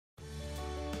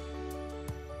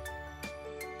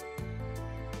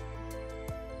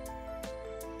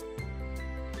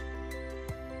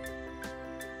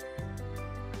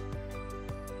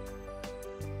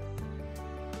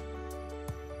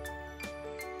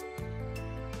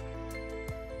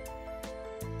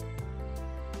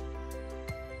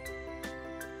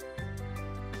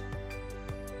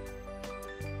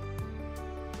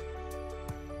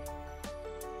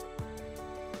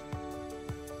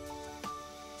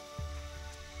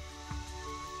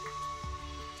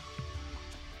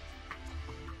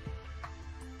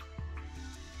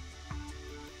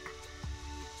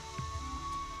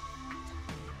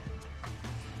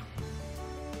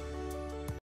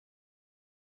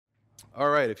All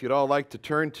right, if you'd all like to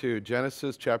turn to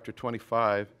Genesis chapter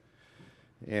 25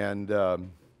 and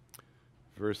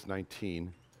verse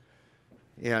 19,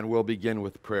 and we'll begin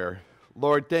with prayer.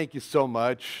 Lord, thank you so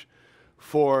much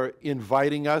for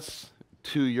inviting us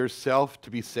to yourself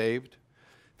to be saved.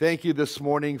 Thank you this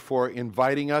morning for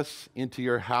inviting us into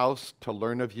your house to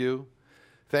learn of you.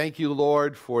 Thank you,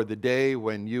 Lord, for the day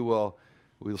when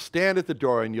we'll stand at the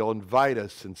door and you'll invite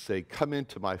us and say, come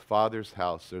into my Father's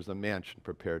house. There's a mansion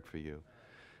prepared for you.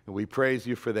 And we praise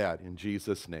you for that in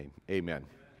Jesus' name. Amen.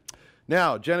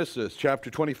 Now, Genesis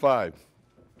chapter 25.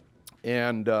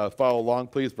 And follow along,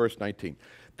 please, verse 19.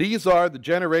 These are the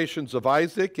generations of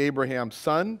Isaac, Abraham's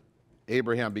son.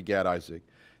 Abraham begat Isaac.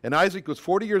 And Isaac was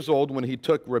 40 years old when he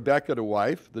took Rebekah to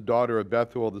wife, the daughter of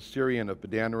Bethuel the Syrian of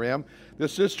Padan Aram, the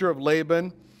sister to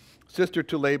Laban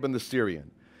the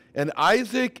Syrian. And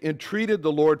Isaac entreated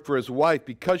the Lord for his wife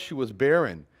because she was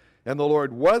barren. And the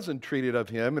Lord was entreated of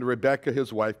him, and Rebekah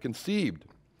his wife conceived.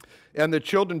 And the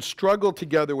children struggled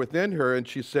together within her, and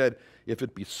she said, if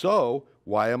it be so,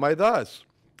 why am I thus?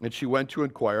 And she went to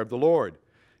inquire of the Lord.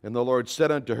 And the Lord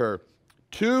said unto her,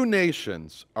 2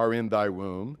 nations are in thy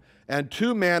womb, and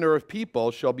 2 manner of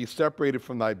people shall be separated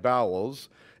from thy bowels,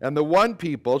 and the one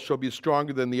people shall be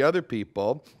stronger than the other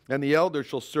people, and the elder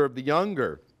shall serve the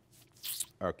younger.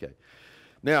 Okay.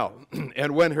 Now,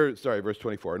 verse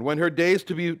 24, and when her days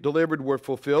to be delivered were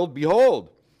fulfilled, behold,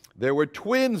 there were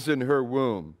twins in her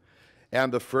womb.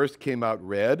 And the first came out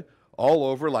red, all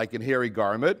over like an hairy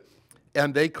garment,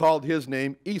 and they called his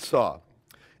name Esau.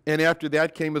 And after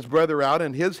that came his brother out,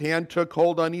 and his hand took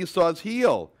hold on Esau's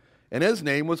heel, and his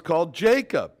name was called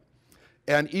Jacob.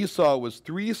 And Isaac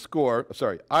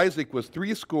was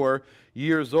 80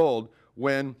 years old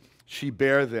when she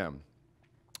bare them.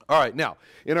 All right, now,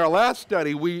 in our last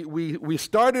study, we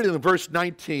started in verse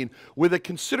 19 with a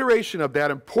consideration of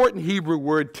that important Hebrew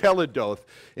word teledoth.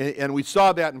 And we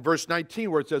saw that in verse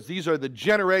 19 where it says, these are the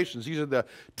generations, these are the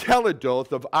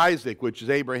teledoth of Isaac, which is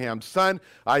Abraham's son.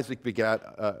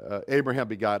 Abraham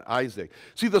begot Isaac.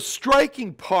 See, the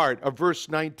striking part of verse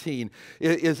 19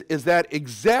 is that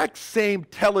exact same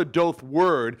teledoth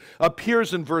word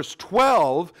appears in verse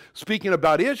 12, speaking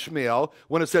about Ishmael,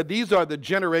 when it said, these are the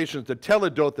generations, the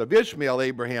teledoth of Ishmael,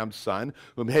 Abraham's son,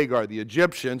 whom Hagar the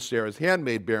Egyptian, Sarah's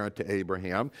handmaid, bare unto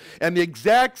Abraham. And the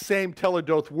exact same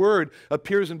teledoth word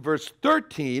appears in verse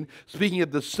 13, speaking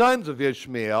of the sons of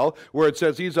Ishmael, where it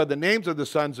says, these are the names of the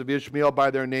sons of Ishmael by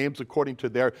their names according to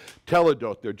their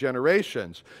teledoth, their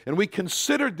generations. And we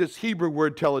considered this Hebrew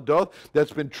word teledoth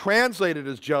that's been translated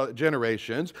as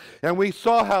generations, and we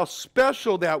saw how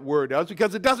special that word is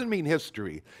because it doesn't mean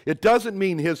history. It doesn't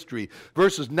mean history.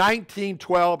 Verses 19,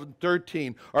 12, and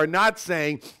 13 are not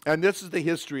saying, and this is the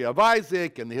history of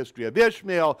Isaac and the history of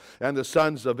Ishmael and the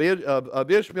sons of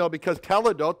Ishmael, because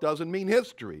teledoth doesn't mean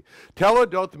history.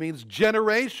 Teledoth means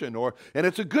generation, and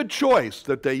it's a good choice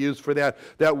that they use for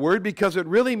that word because it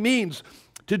really means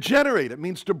to generate. It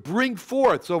means to bring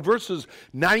forth. So verses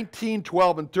 19,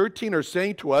 12, and 13 are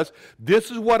saying to us,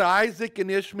 this is what Isaac and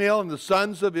Ishmael and the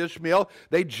sons of Ishmael,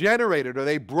 they generated or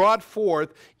they brought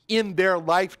forth in their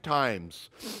lifetimes.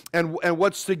 And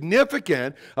what's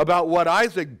significant about what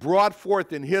Isaac brought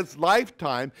forth in his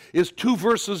lifetime is 2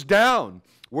 verses down,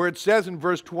 where it says in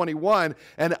verse 21,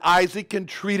 and Isaac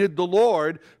entreated the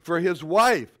Lord for his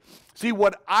wife. See,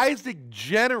 what Isaac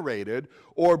generated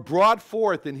or brought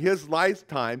forth in his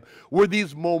lifetime were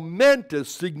these momentous,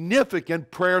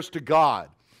 significant prayers to God.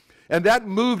 And that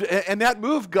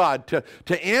moved God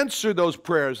to answer those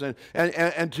prayers and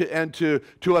to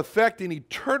effect an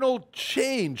eternal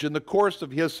change in the course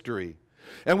of history.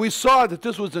 And we saw that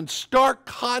this was in stark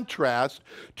contrast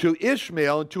to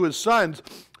Ishmael and to his sons,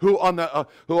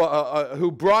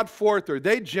 who brought forth, or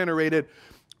they generated,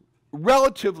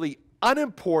 relatively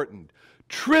unimportant,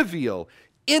 trivial,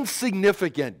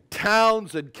 insignificant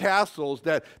towns and castles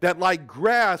that like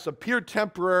grass appeared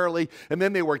temporarily, and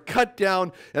then they were cut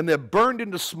down and then burned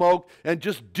into smoke and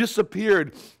just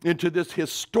disappeared into this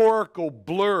historical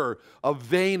blur of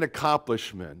vain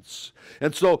accomplishments.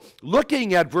 And so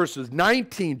looking at verses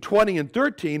 19, 20, and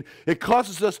 13, it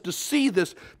causes us to see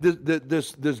this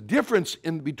difference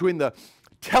between the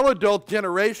teledoth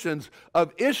generations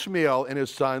of Ishmael and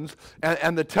his sons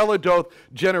and the teledoth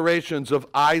generations of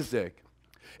Isaac.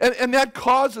 And that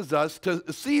causes us to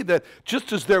see that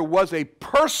just as there was a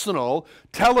personal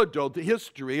teledoth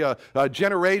history, a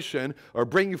generation, or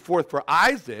bringing forth for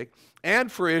Isaac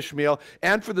and for Ishmael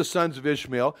and for the sons of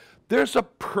Ishmael, there's a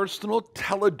personal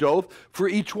teledoth for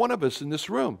each one of us in this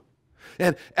room.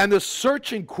 And the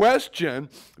searching question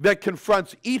that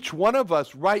confronts each one of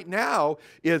us right now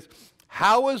is,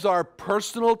 how is our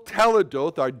personal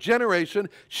teledoth, our generation,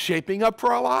 shaping up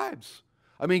for our lives?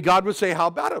 I mean, God would say, how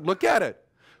about it? Look at it.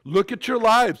 Look at your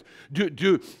lives.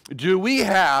 Do we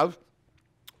have,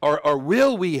 or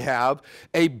will we have,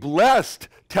 a blessed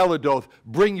teledoth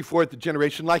bringing forth the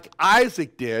generation like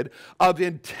Isaac did, of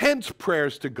intense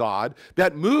prayers to God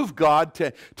that move God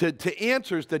to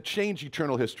answers that change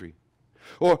eternal history?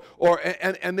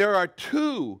 And there are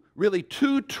really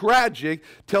two tragic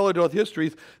teledoth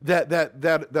histories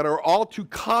that are all too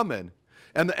common.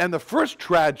 And the first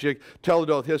tragic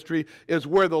teledoth history is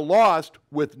where the lost,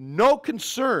 with no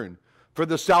concern for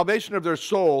the salvation of their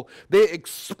soul, they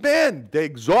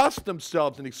exhaust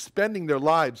themselves in expending their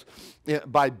lives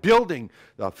by building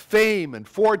fame and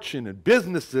fortune and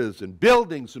businesses and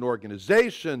buildings and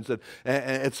organizations and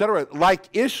et cetera, like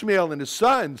Ishmael and his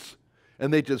sons,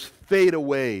 and they just fade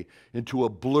away into a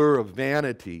blur of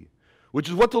vanity, which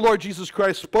is what the Lord Jesus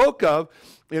Christ spoke of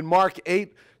in Mark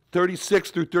 8:36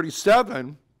 through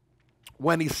 37,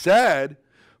 when he said,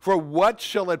 "For what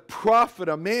shall it profit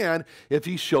a man if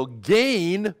he shall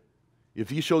gain in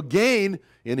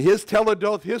his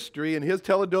teledoth history, in his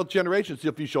teledoth generations,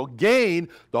 if he shall gain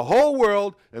the whole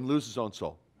world and lose his own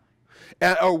soul?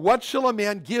 Or what shall a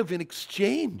man give in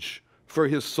exchange for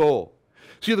his soul?"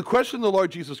 See, the question the Lord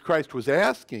Jesus Christ was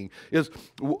asking is,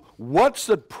 what's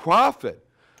the profit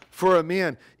for a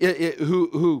man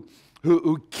who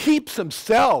keeps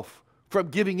himself from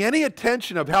giving any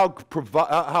attention of how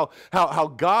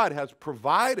God has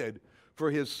provided for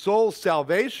his soul's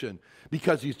salvation,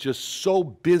 because he's just so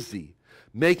busy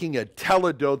making a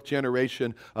teledoth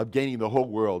generation of gaining the whole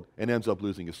world and ends up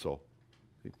losing his soul?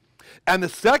 And the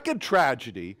second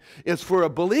tragedy is for a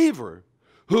believer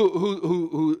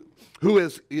who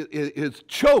is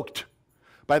choked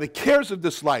by the cares of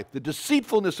this life, the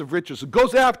deceitfulness of riches, and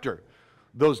goes after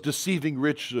those deceiving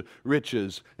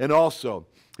riches, and also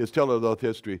his teledoth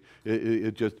history,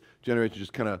 generation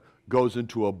just kind of goes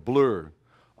into a blur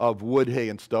of wood, hay,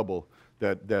 and stubble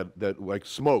that like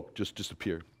smoke just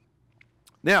disappear.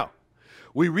 Now,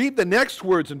 we read the next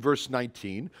words in verse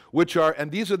 19, which are,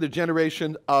 and these are the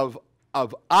generation of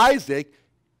Isaac,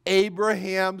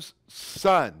 Abraham's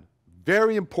son.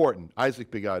 Very important. Isaac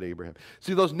begot Abraham.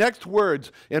 See, those next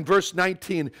words in verse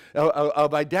 19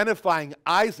 of identifying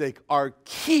Isaac are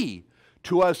key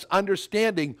to us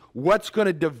understanding what's going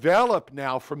to develop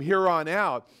now from here on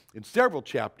out in several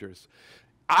chapters.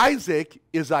 Isaac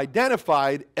is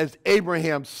identified as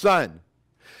Abraham's son.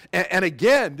 And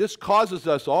again, this causes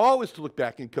us always to look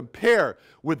back and compare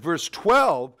with verse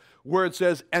 12, where it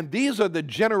says, "And these are the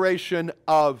generation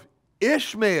of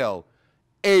Ishmael,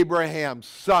 Abraham's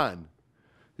son."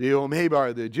 The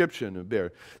Omhebar, the Egyptian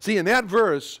bear. See, in that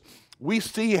verse, we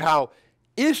see how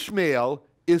Ishmael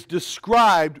is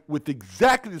described with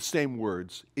exactly the same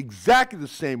words, exactly the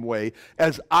same way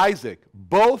as Isaac.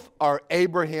 Both are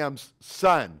Abraham's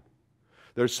son.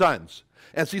 They're sons.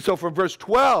 And see, so from verse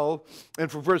 12 and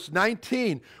from verse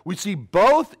 19, we see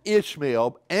both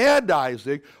Ishmael and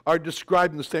Isaac are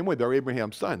described in the same way. They're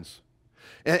Abraham's sons.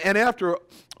 And after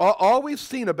all we've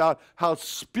seen about how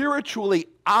spiritually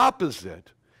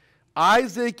opposite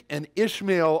Isaac and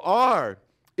Ishmael are,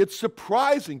 it's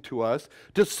surprising to us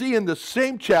to see in the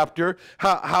same chapter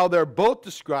how they're both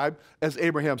described as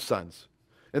Abraham's sons.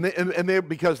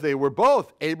 Because they were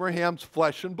both Abraham's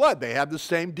flesh and blood. They had the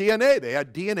same DNA. They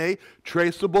had DNA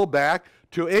traceable back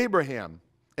to Abraham.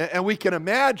 And we can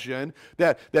imagine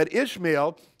that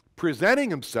Ishmael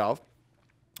presenting himself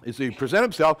as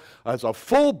a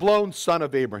full-blown son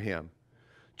of Abraham.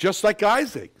 Just like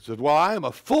Isaac. He said, well, I am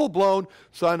a full-blown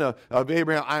son of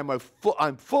Abraham.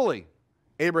 I'm fully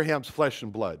Abraham's flesh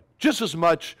and blood. Just as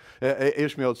much,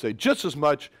 Ishmael would say, just as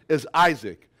much as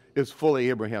Isaac is fully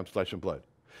Abraham's flesh and blood.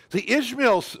 See,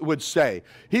 Ishmael would say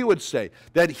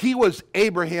that he was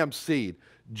Abraham's seed,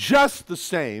 just the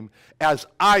same as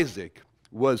Isaac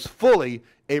was fully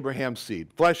Abraham's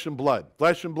seed. Flesh and blood,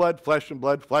 flesh and blood, flesh and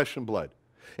blood, flesh and blood.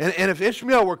 And if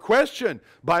Ishmael were questioned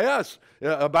by us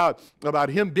about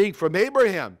him being from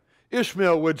Abraham,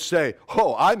 Ishmael would say,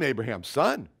 oh, I'm Abraham's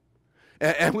son.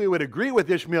 And we would agree with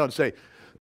Ishmael and say,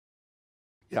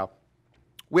 yeah,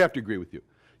 we have to agree with you.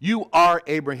 You are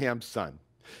Abraham's son.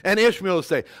 And Ishmael would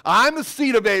say, I'm the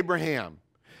seed of Abraham.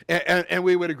 And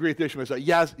we would agree with Ishmael and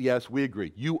say, yes, we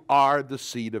agree. You are the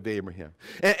seed of Abraham.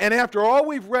 And after all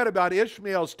we've read about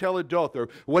Ishmael's teledoth, or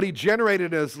what he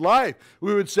generated in his life,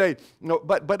 we would say, no,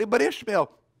 but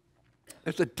Ishmael,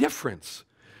 there's a difference.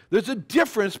 There's a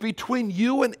difference between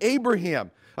you and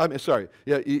Abraham.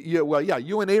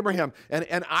 You and Abraham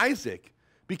and Isaac.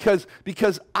 Because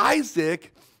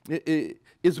Isaac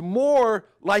is more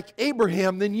like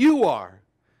Abraham than you are.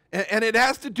 And it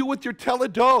has to do with your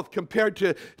teledoth compared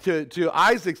to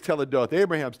Isaac's teledoth,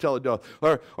 Abraham's teledoth,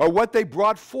 or what they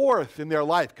brought forth in their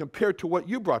life compared to what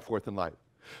you brought forth in life.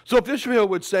 So if Ishmael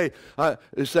would say, I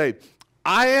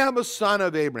am a son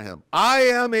of Abraham, I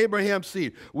am Abraham's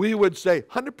seed, we would say,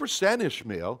 100%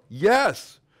 Ishmael,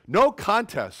 yes, no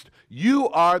contest. You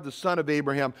are the son of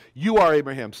Abraham, you are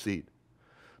Abraham's seed.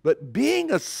 But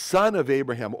being a son of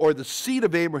Abraham or the seed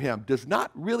of Abraham does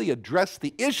not really address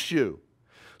the issue.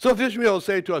 So if Ishmael will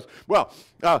say to us, well,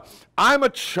 I'm a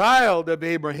child of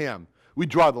Abraham, we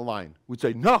draw the line. We'd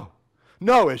say, no,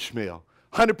 Ishmael,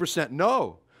 100%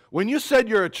 no. When you said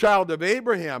you're a child of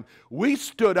Abraham, we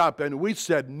stood up and we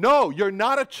said, no, you're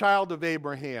not a child of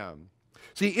Abraham.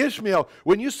 See, Ishmael,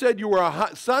 when you said you were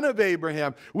a son of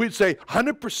Abraham, we'd say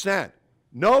 100%,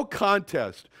 no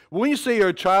contest. When you say you're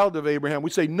a child of Abraham, we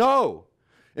say no.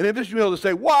 And if Ishmael would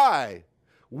say, why?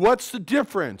 What's the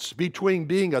difference between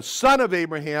being a son of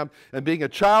Abraham and being a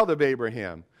child of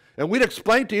Abraham? And we'd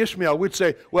explain to Ishmael, we'd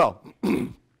say, well,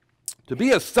 to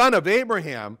be a son of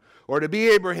Abraham or to be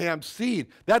Abraham's seed,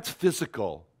 that's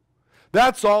physical.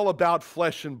 That's all about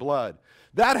flesh and blood.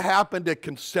 That happened at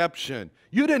conception.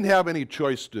 You didn't have any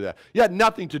choice to that. You had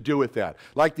nothing to do with that.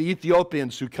 Like the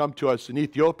Ethiopians who come to us in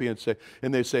Ethiopia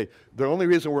and they say, the only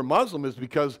reason we're Muslim is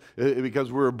because we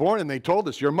were born and they told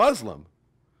us you're Muslim.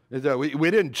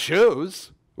 We didn't choose.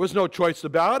 There was no choice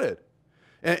about it.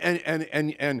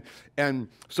 And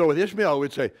so with Ishmael,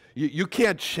 we'd say, you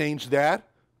can't change that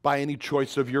by any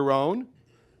choice of your own.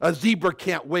 A zebra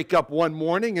can't wake up one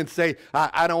morning and say,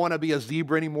 I don't want to be a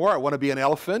zebra anymore. I want to be an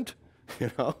elephant. You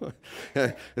know,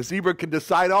 a zebra can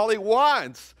decide all he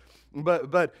wants,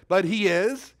 but he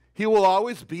will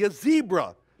always be a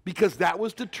zebra because that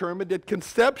was determined at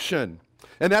conception.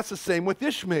 And that's the same with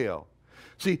Ishmael.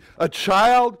 See, a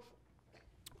child,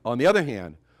 on the other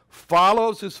hand,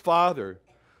 follows his father.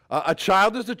 A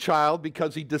child is a child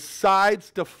because he decides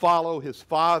to follow his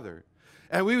father.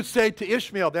 And we would say to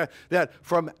Ishmael that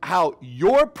from how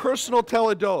your personal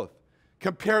teledoth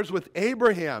compares with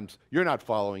Abraham's, you're not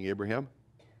following Abraham.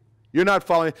 You're not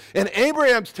following. In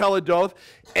Abraham's teledoth,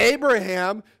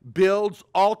 Abraham builds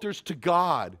altars to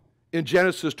God in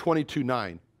Genesis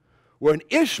 22:9. Where in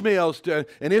Ishmael's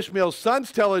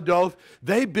son's teledoth,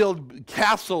 they build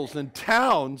castles and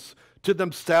towns to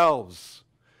themselves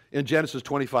in Genesis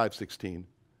 25:16.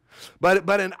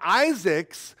 But in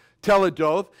Isaac's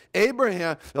teledoth,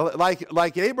 Abraham,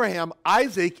 like Abraham,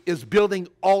 Isaac is building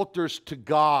altars to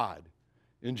God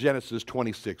in Genesis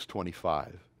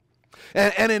 26:25.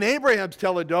 And in Abraham's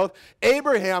teledoth,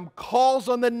 Abraham calls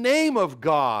on the name of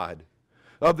God,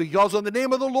 calls on the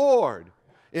name of the Lord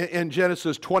in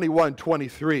Genesis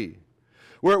 21:23.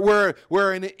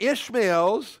 Where in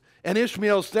Ishmael's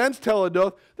son's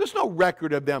teledoth, there's no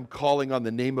record of them calling on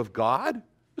the name of God.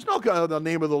 There's no on the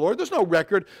name of the Lord. There's no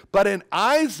record. But in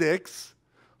Isaac's,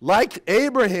 like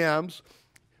Abraham's,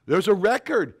 there's a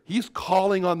record. He's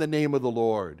calling on the name of the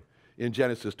Lord in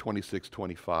Genesis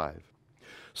 26:25.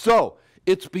 So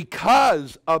it's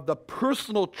because of the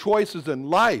personal choices in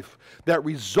life that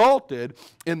resulted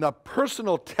in the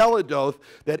personal teledoth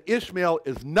that Ishmael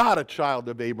is not a child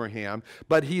of Abraham,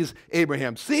 but he's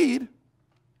Abraham's seed.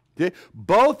 Okay?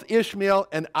 Both Ishmael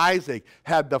and Isaac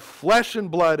had the flesh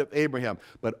and blood of Abraham,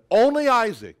 but only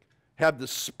Isaac had the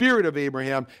spirit of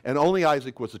Abraham, and only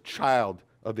Isaac was a child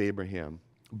of Abraham.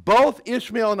 Both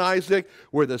Ishmael and Isaac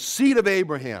were the seed of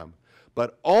Abraham,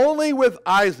 but only with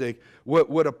Isaac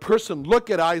would a person look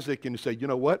at Isaac and say, you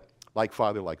know what? Like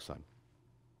father, like son.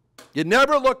 You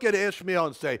never look at Ishmael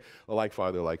and say, well, like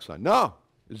father, like son. No,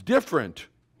 it's different.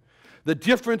 The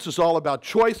difference is all about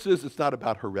choices. It's not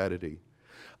about heredity.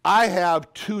 I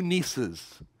have two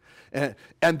nieces, and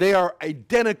they are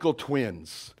identical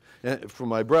twins from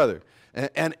my brother.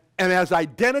 And as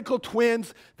identical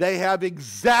twins, they have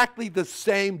exactly the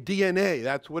same DNA.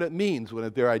 That's what it means when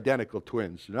they're identical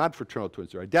twins. They're not fraternal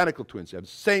twins. They're identical twins. They have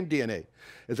the same DNA.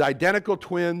 As identical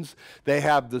twins, they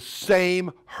have the same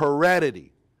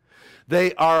heredity.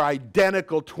 They are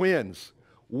identical twins.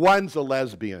 One's a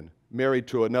lesbian, married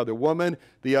to another woman.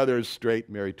 The other is straight,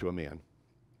 married to a man.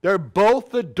 They're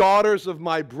both the daughters of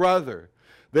my brother.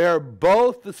 They're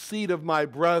both the seed of my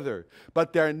brother,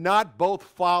 but they're not both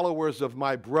followers of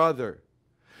my brother.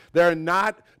 They're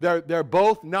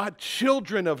both not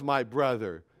children of my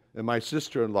brother and my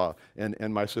sister-in-law.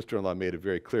 And my sister-in-law made it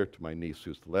very clear to my niece,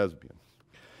 who's the lesbian.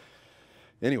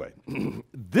 Anyway,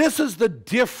 this is the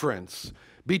difference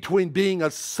between being a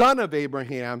son of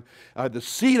Abraham, the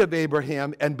seed of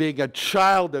Abraham, and being a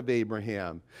child of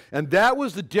Abraham. And that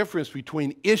was the difference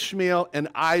between Ishmael and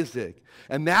Isaac.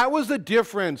 And that was the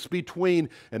difference between,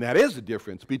 and that is the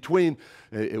difference between,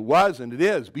 it was and it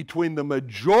is, between the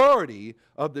majority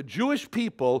of the Jewish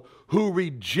people who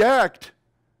reject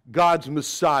God's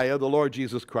Messiah, the Lord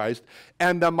Jesus Christ,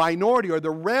 and the minority or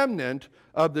the remnant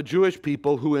of the Jewish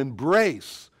people who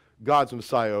embrace God's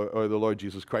Messiah or the Lord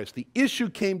Jesus Christ. The issue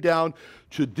came down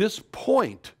to this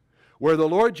point where the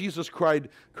Lord Jesus Christ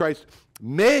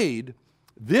made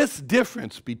this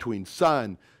difference between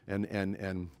son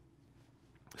and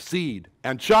seed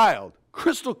and child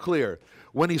crystal clear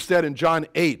when he said in John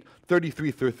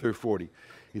 8:33 through 40,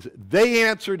 he said, they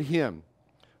answered him,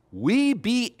 we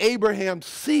be Abraham's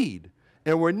seed,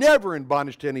 and were never in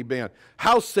bondage to any man.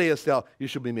 How sayest thou, you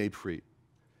shall be made free?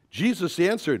 Jesus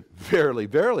answered, verily,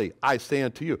 verily, I say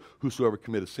unto you, whosoever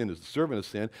committeth sin is the servant of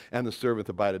sin, and the servant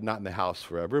abideth not in the house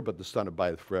forever, but the Son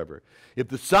abideth forever. If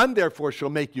the Son therefore shall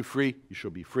make you free, you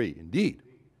shall be free indeed.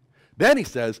 Then he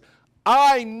says,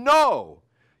 I know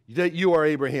that you are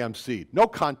Abraham's seed. No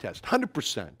contest,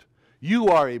 100%. You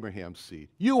are Abraham's seed.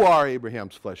 You are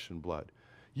Abraham's flesh and blood.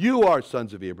 You are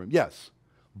sons of Abraham. Yes.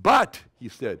 But, he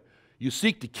said, you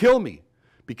seek to kill me,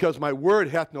 because my word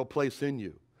hath no place in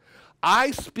you.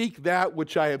 I speak that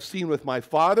which I have seen with my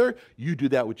father. You do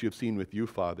that which you have seen with your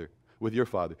father.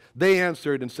 They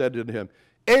answered and said unto him,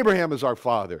 Abraham is our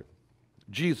father.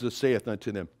 Jesus saith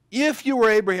unto them, if you were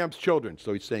Abraham's children,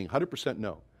 so he's saying 100%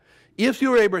 no. If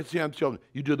you were Abraham's children,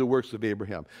 you do the works of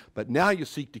Abraham. But now you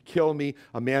seek to kill me,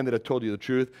 a man that hath told you the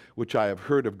truth, which I have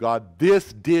heard of God.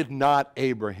 This did not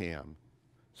Abraham.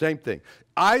 Same thing.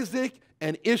 Isaac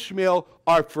and Ishmael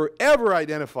are forever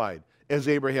identified as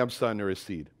Abraham's son or his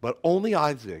seed. But only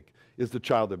Isaac is the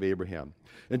child of Abraham.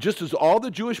 And just as all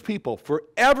the Jewish people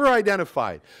forever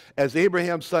identified as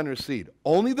Abraham's son or seed,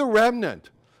 only the remnant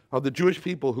of the Jewish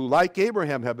people who, like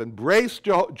Abraham, have embraced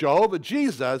Jehovah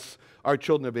Jesus are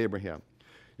children of Abraham.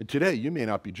 And today, you may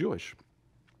not be Jewish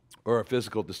or a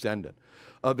physical descendant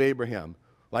of Abraham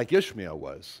like Ishmael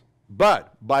was.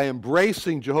 But by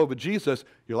embracing Jehovah Jesus,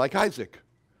 you're like Isaac,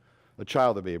 a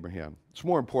child of Abraham. It's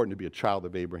more important to be a child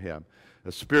of Abraham,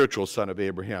 a spiritual son of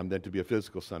Abraham, than to be a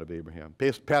physical son of Abraham.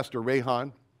 Pastor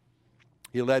Rehan,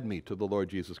 he led me to the Lord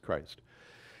Jesus Christ.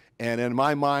 And in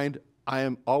my mind, I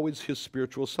am always his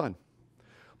spiritual son.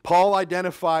 Paul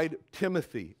identified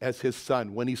Timothy as his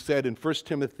son when he said in 1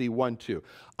 Timothy 1:2,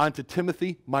 unto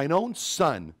Timothy, mine own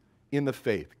son in the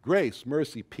faith, grace,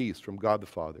 mercy, peace from God the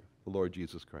Father, the Lord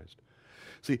Jesus Christ.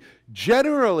 See,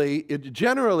 generally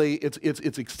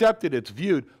it's accepted, it's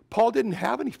viewed. Paul didn't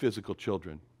have any physical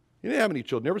children. He didn't have any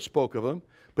children, never spoke of them.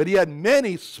 But he had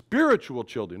many spiritual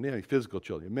children, not any physical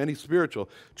children, many spiritual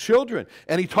children.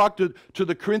 And he talked to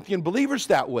the Corinthian believers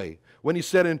that way. When he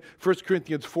said in 1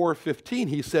 Corinthians 4:15,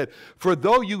 he said, for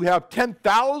though you have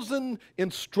 10,000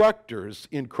 instructors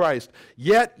in Christ,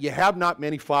 yet you have not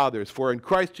many fathers. For in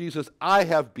Christ Jesus I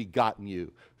have begotten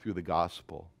you through the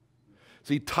gospel.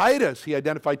 See, Titus, he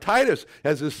identified Titus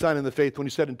as his son in the faith when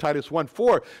he said in Titus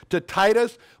 1:4, to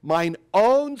Titus, mine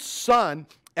own son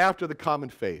after the common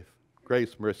faith.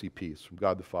 Grace, mercy, peace from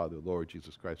God the Father, the Lord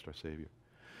Jesus Christ our Savior.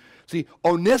 See,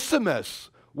 Onesimus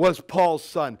was Paul's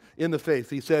son in the faith.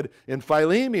 He said in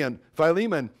Philemon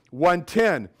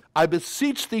 1:10, I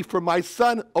beseech thee for my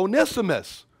son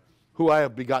Onesimus, who I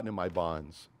have begotten in my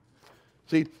bonds.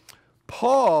 See,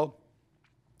 Paul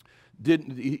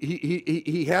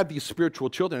he had these spiritual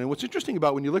children. And what's interesting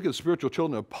about when you look at the spiritual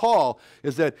children of Paul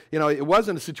is that, it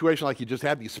wasn't a situation like you just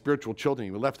had these spiritual children,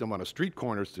 you left them on a street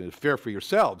corner to fare for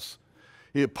yourselves.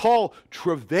 Paul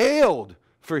travailed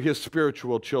for his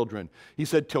spiritual children. He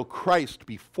said, till Christ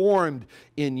be formed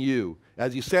in you.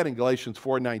 As he said in Galatians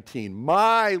 4:19,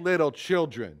 my little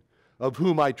children, of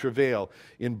whom I travail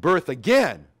in birth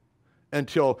again,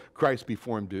 until Christ be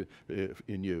formed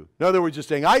in you. In other words, just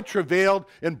saying, I travailed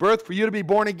in birth for you to be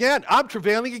born again. I'm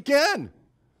travailing again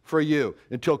for you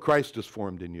until Christ is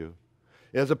formed in you.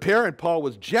 As a parent, Paul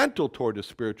was gentle toward his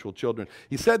spiritual children.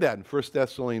 He said that in 1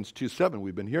 Thessalonians 2:7.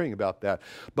 We've been hearing about that.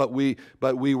 But we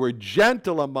were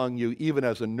gentle among you, even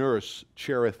as a nurse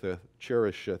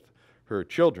cherisheth her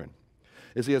children.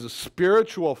 As he has a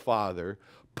spiritual father,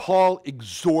 Paul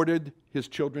exhorted his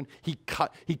children. He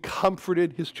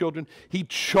comforted his children. He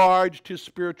charged his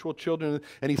spiritual children.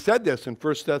 And he said this in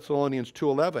 1 Thessalonians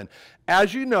 2:11.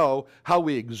 As you know how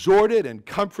we exhorted and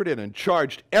comforted and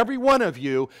charged every one of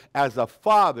you as a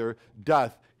father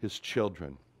doth his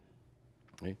children.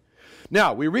 Okay?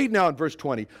 Now, we read now in verse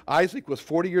 20, Isaac was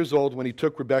 40 years old when he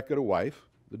took Rebekah to wife.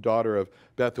 the daughter of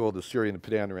Bethuel the Syrian and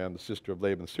Padanaram, the sister of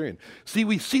Laban the Syrian. See,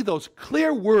 we see those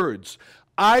clear words.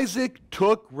 Isaac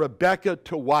took Rebekah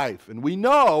to wife. And we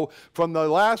know from the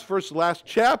last verse, the last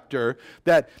chapter,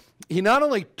 that he not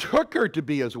only took her to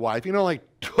be his wife, he not only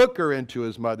took her into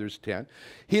his mother's tent,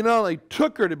 he not only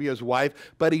took her to be his wife,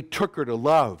 but he took her to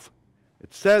love.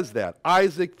 It says that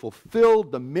Isaac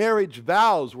fulfilled the marriage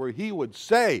vows where he would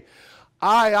say,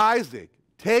 I, Isaac,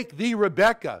 take thee,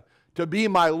 Rebekah, to be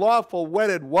my lawful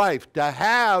wedded wife, to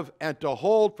have and to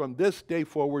hold from this day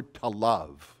forward to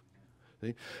love.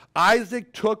 See?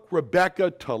 Isaac took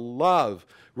Rebekah to love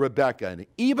Rebekah. And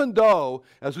even though,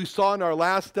 as we saw in our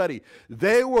last study,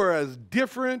 they were as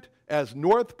different as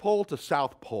North Pole to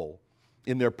South Pole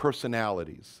in their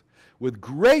personalities, with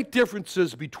great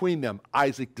differences between them,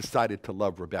 Isaac decided to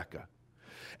love Rebekah.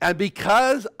 And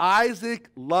because Isaac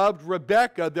loved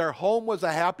Rebekah, their home was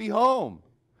a happy home.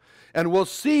 And we'll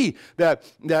see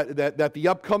that the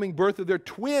upcoming birth of their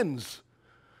twins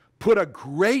put a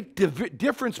great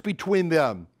difference between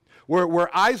them,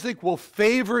 where Isaac will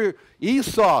favor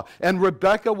Esau and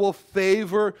Rebekah will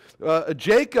favor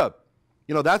Jacob.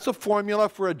 You know, that's a formula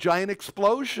for a giant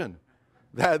explosion.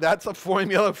 That's a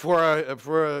formula for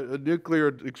a nuclear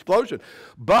explosion.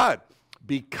 But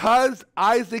because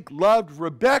Isaac loved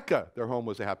Rebekah, their home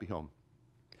was a happy home.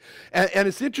 And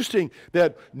it's interesting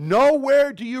that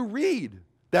nowhere do you read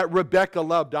that Rebekah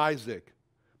loved Isaac,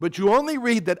 but you only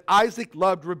read that Isaac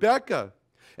loved Rebekah.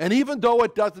 And even though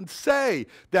it doesn't say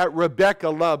that Rebekah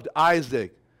loved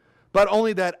Isaac, but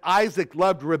only that Isaac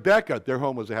loved Rebekah, their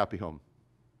home was a happy home.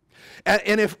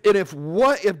 And if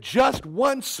just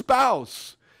one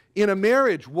spouse in a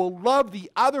marriage will love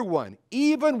the other one,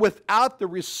 even without the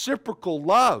reciprocal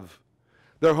love,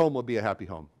 their home will be a happy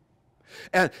home.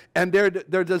 And there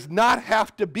does not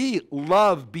have to be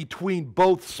love between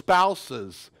both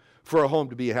spouses for a home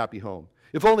to be a happy home.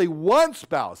 If only one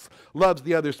spouse loves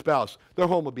the other spouse, their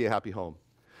home will be a happy home.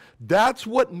 That's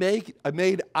what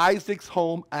made Isaac's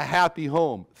home a happy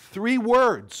home. 3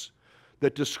 words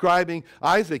that describing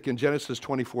Isaac in Genesis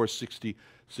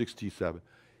 24:67.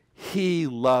 He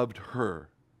loved her.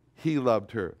 He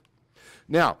loved her.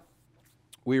 Now,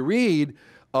 we read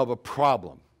of a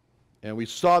problem. And we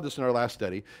saw this in our last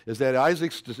study, is that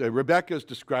Rebekah is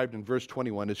described in verse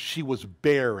 21 as she was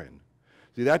barren.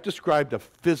 See, that described a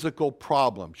physical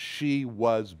problem. She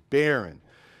was barren.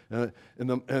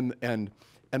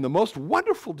 And the most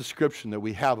wonderful description that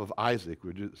we have of Isaac,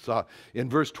 we saw in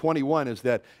verse 21, is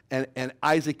that, and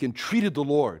Isaac entreated the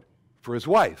Lord for his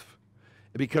wife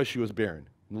because she was barren.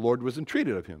 And the Lord was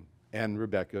entreated of him, and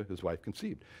Rebekah, his wife,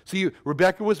 conceived. See,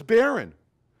 Rebekah was barren.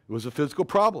 It was a physical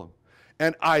problem.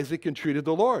 And Isaac entreated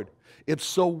the Lord. It's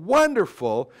so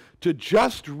wonderful to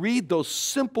just read those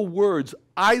simple words.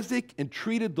 Isaac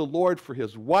entreated the Lord for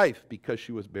his wife because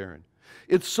she was barren.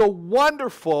 It's so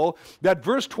wonderful that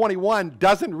verse 21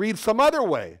 doesn't read some other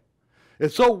way.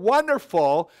 It's so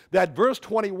wonderful that verse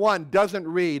 21 doesn't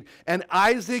read, and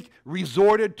Isaac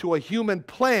resorted to a human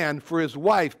plan for his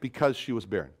wife because she was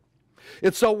barren.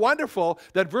 It's so wonderful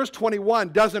that verse 21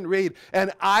 doesn't read,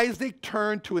 and Isaac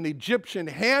turned to an Egyptian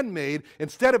handmaid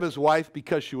instead of his wife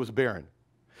because she was barren.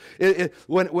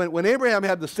 When Abraham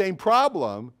had the same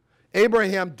problem,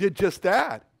 Abraham did just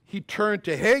that. He turned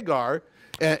to Hagar,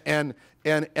 and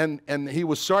he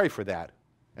was sorry for that.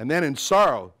 And then in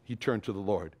sorrow, he turned to the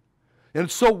Lord. And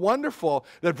it's so wonderful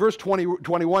that verse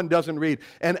 21 doesn't read,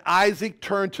 and Isaac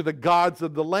turned to the gods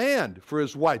of the land for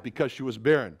his wife because she was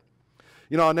barren.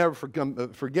 You know, I'll never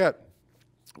forget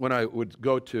when I would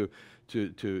go to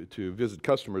visit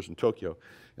customers in Tokyo,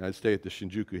 and I'd stay at the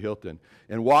Shinjuku Hilton.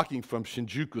 And walking from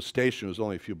Shinjuku Station, it was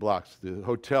only a few blocks, to the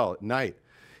hotel at night.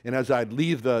 And as I'd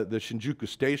leave the Shinjuku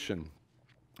Station,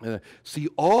 see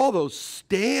all those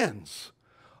stands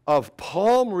of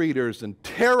palm readers and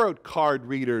tarot card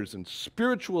readers and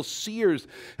spiritual seers,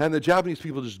 and the Japanese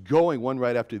people just going one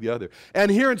right after the other.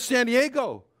 And here in San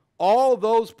Diego, all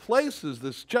those places,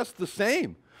 that's just the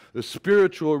same. The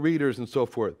spiritual readers and so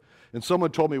forth. And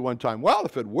someone told me one time, well,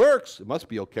 if it works, it must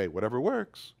be okay, whatever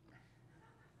works.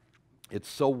 It's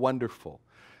so wonderful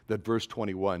that verse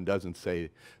 21 doesn't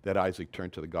say that Isaac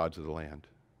turned to the gods of the land.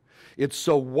 It's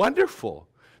so wonderful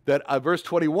that verse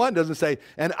 21 doesn't say,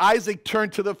 and Isaac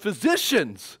turned to the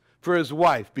physicians for his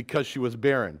wife because she was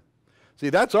barren. See,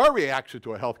 that's our reaction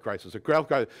to a health crisis.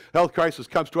 A health crisis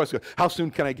comes to us, how soon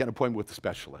can I get an appointment with a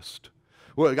specialist?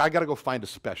 Well, I got to go find a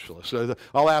specialist.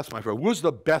 I'll ask my friend, who's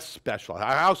the best specialist?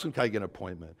 How soon can I get an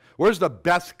appointment? Where's the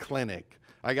best clinic?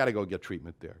 I got to go get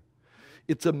treatment there.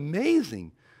 It's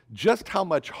amazing just how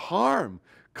much harm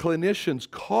clinicians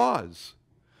cause.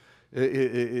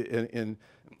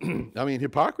 I mean,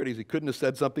 Hippocrates, he couldn't have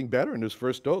said something better in his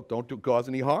first oath. Don't cause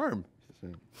any harm.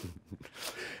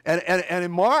 And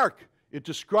in Mark, it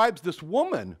describes this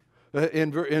woman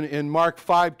in Mark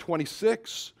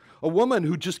 5:26, a woman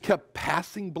who just kept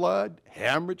passing blood,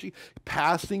 hemorrhaging,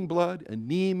 passing blood,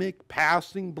 anemic,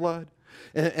 passing blood.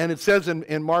 And it says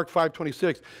in Mark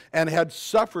 5:26, and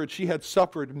she had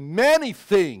suffered many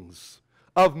things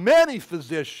of many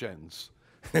physicians.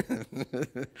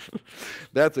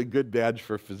 That's a good badge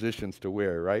for physicians to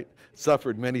wear, right?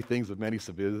 Suffered many things of many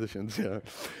physicians, yeah.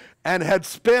 And had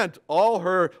spent all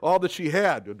that she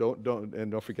had.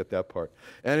 Don't forget that part.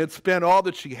 And had spent all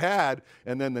that she had,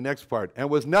 and then the next part, and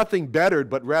was nothing bettered,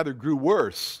 but rather grew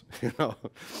worse. You know.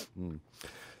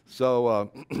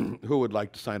 So, who would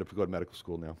like to sign up to go to medical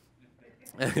school now?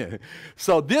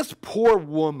 So this poor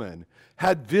woman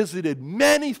had visited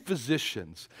many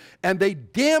physicians, and they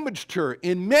damaged her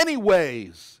in many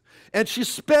ways. And she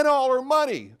spent all her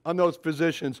money on those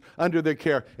physicians under their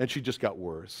care, and she just got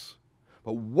worse.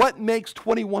 But what makes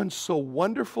 21 so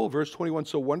wonderful, verse 21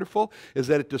 so wonderful, is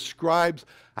that it describes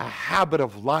a habit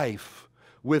of life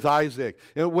with Isaac.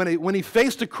 And when he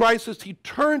faced a crisis, he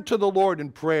turned to the Lord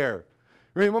in prayer.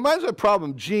 Reminds me of a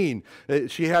problem Jean,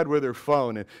 she had with her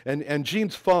phone. And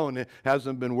Jean's phone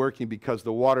hasn't been working because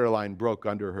the water line broke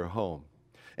under her home.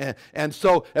 And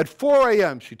so at 4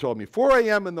 a.m., she told me, 4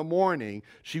 a.m. in the morning,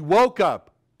 she woke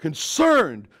up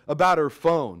concerned about her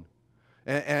phone.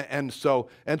 And so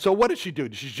what did she do?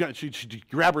 Did she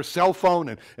grab her cell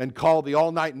phone and call the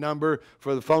all-night number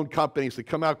for the phone companies to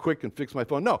come out quick and fix my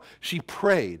phone? No, she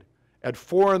prayed at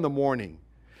 4 in the morning.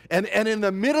 And in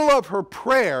the middle of her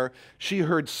prayer, she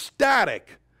heard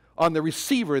static on the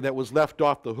receiver that was left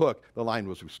off the hook. The line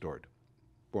was restored.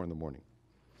 4 in the morning.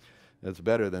 That's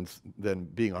better than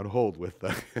being on hold with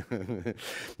the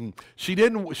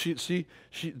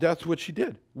that's what she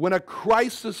did. When a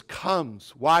crisis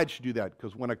comes, why did she do that?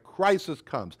 Because when a crisis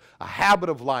comes, a habit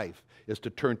of life is to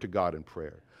turn to God in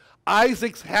prayer.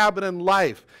 Isaac's habit in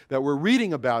life that we're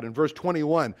reading about in verse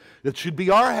 21, that should be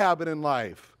our habit in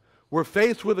life. We're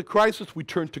faced with a crisis, we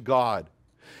turn to God.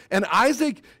 And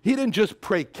Isaac, he didn't just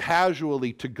pray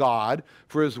casually to God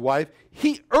for his wife.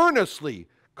 He earnestly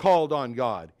called on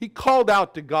God. He called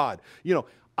out to God. You know,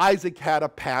 Isaac had a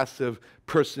passive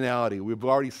personality. We've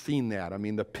already seen that. I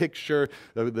mean, the picture,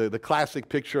 the classic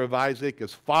picture of Isaac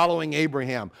is following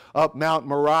Abraham up Mount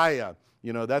Moriah.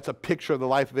 You know, that's a picture of the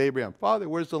life of Abraham. Father,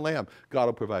 where's the lamb? God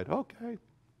will provide. Okay,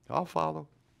 I'll follow.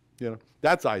 You know,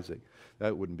 that's Isaac.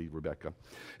 That wouldn't be Rebecca.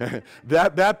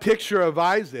 that picture of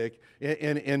Isaac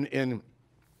in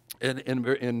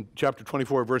chapter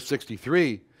 24, verse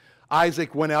 63,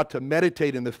 Isaac went out to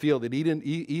meditate in the field at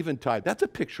eventide. That's a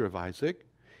picture of Isaac.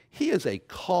 He is a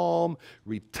calm,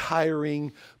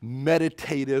 retiring,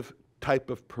 meditative type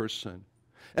of person.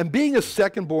 And being a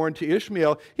second-born to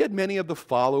Ishmael, he had many of the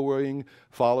following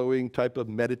type of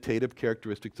meditative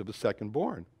characteristics of a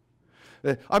second-born.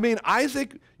 I mean,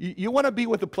 Isaac, you want to be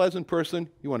with a pleasant person,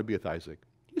 you want to be with Isaac.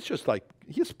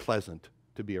 He's pleasant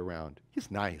to be around.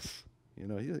 He's nice. You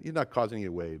know, he's not causing any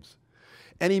waves.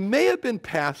 And he may have been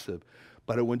passive,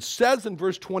 but when it says in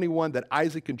verse 21 that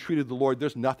Isaac entreated the Lord,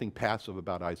 there's nothing passive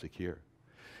about Isaac here.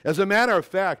 As a matter of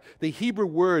fact, the Hebrew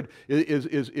word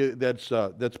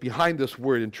that's behind this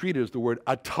word, entreated, is the word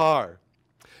atar.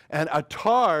 And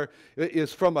atar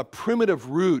is from a primitive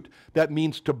root that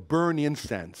means to burn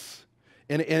incense.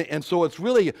 And so it's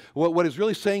really, what it's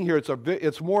really saying here,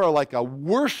 it's more like a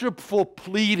worshipful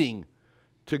pleading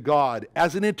to God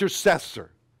as an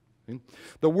intercessor.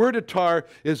 The word atar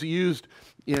is used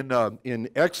in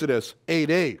Exodus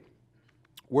 8:8,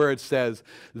 where it says,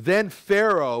 "Then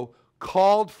Pharaoh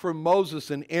called for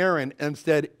Moses and Aaron and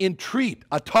said, 'Entreat,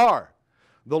 atar,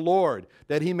 the Lord,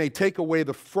 that he may take away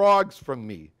the frogs from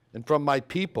me and from my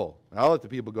people. I'll let the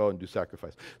people go and do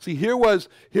sacrifice.'" See, here was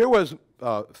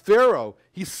Pharaoh.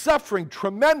 He's suffering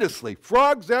tremendously.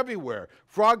 Frogs everywhere.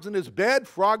 Frogs in his bed,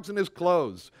 frogs in his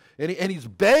clothes. And he's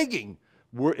begging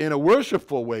in a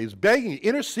worshipful way. He's begging,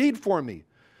 intercede for me.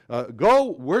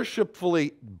 Go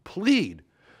worshipfully plead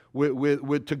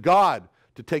to God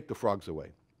to take the frogs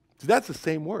away. So that's the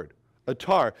same word,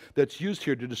 atar, that's used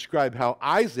here to describe how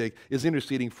Isaac is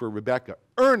interceding for Rebekah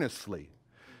earnestly.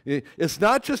 It's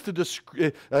not just a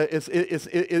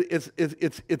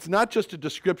it's not just a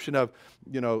description of,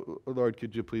 you know, Lord,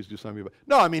 could you please do something about it?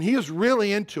 No, I mean, he is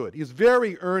really into it. He's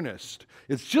very earnest.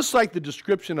 It's just like the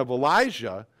description of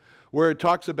Elijah, where it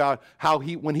talks about how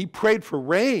when he prayed for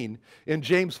rain in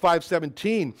James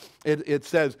 5:17, it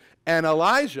says, and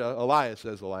Elijah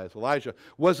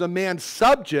was a man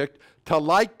subject to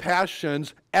like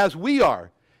passions as we are,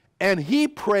 and he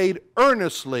prayed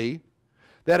earnestly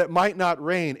that it might not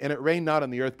rain, and it rained not on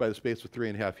the earth by the space of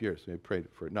 3.5 years. He prayed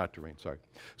for it not to rain, sorry.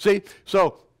 See,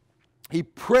 so he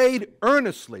prayed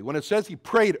earnestly. When it says he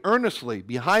prayed earnestly,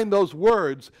 behind those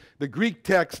words, the Greek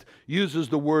text uses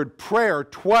the word prayer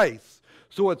twice.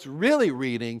 So it's really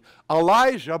reading,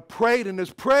 Elijah prayed in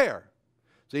his prayer.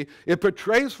 See, it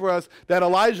portrays for us that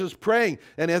Elijah's praying,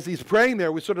 and as he's praying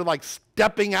there, we're sort of like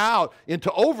stepping out into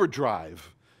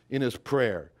overdrive in his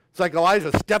prayer. It's like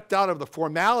Elijah stepped out of the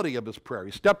formality of his prayer.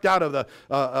 He stepped out of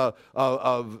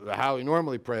of how he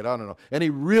normally prayed, I don't know, and he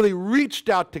really reached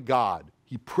out to God.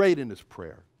 He prayed in his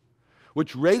prayer,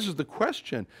 which raises the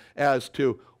question as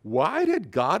to why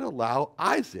did God allow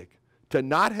Isaac to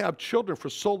not have children for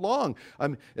so long,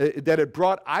 that it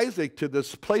brought Isaac to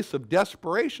this place of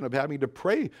desperation of having to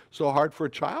pray so hard for a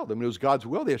child. I mean, it was God's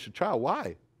will they had a child.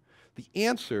 Why? The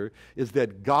answer is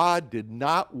that God did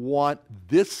not want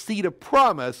this seed of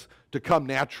promise to come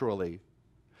naturally.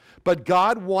 But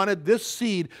God wanted this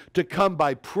seed to come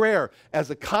by prayer as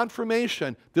a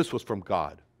confirmation this was from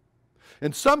God.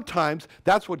 And sometimes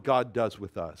that's what God does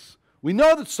with us. We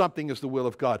know that something is the will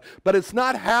of God, but it's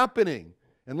not happening.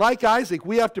 And like Isaac,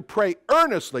 we have to pray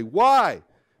earnestly. Why?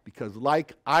 Because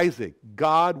like Isaac,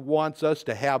 God wants us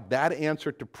to have that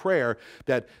answer to prayer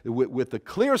that with a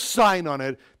clear sign on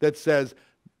it that says,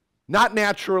 not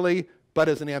naturally, but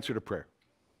as an answer to prayer.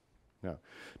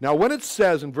 Now, when it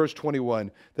says in verse 21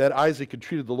 that Isaac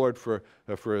entreated the Lord for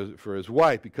his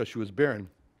wife because she was barren,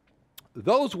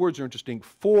 those words are interesting,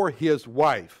 for his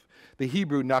wife. The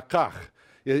Hebrew nakach,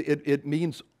 it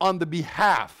means on the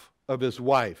behalf of his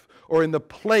wife or in the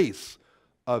place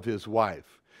of his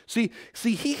wife. See,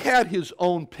 he had his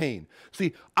own pain.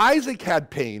 See, Isaac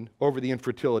had pain over the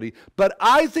infertility, but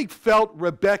Isaac felt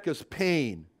Rebekah's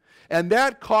pain, and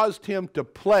that caused him to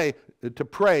pray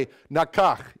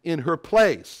nakach in her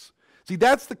place. See,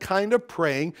 that's the kind of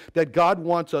praying that God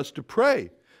wants us to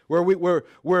pray. Where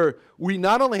we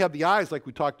not only have the eyes, like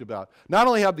we talked about, not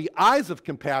only have the eyes of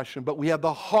compassion, but we have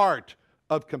the heart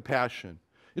of compassion.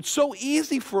 It's so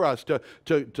easy for us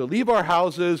to leave our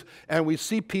houses and we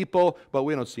see people, but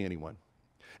we don't see anyone.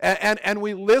 And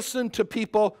we listen to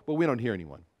people, but we don't hear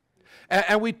anyone.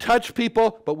 And we touch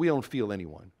people, but we don't feel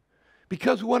anyone.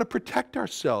 Because we want to protect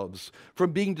ourselves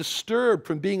from being disturbed,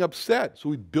 from being upset. So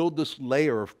we build this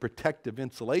layer of protective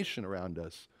insulation around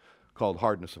us called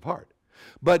hardness of heart.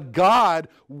 But God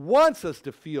wants us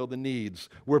to feel the needs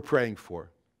we're praying for.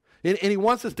 And He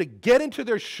wants us to get into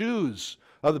their shoes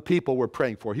of the people we're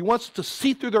praying for. He wants us to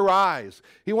see through their eyes.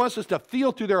 He wants us to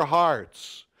feel through their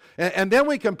hearts. And then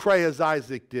we can pray as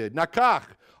Isaac did, nakach,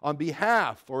 on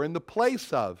behalf or in the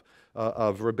place of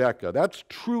Rebekah. That's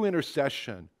true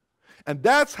intercession. And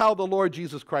that's how the Lord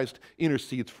Jesus Christ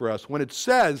intercedes for us. When it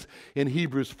says in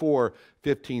Hebrews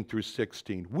 4:15 through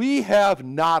 16, we have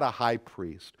not a high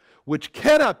priest which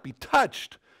cannot be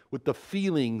touched with the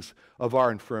feelings of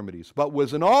our infirmities, but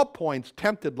was in all points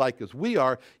tempted like as we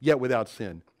are, yet without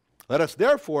sin. Let us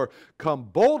therefore come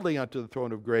boldly unto the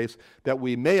throne of grace, that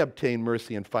we may obtain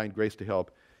mercy and find grace to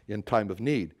help in time of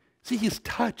need. See, He's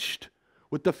touched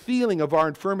with the feeling of our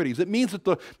infirmities. It means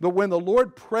that when the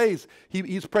Lord prays,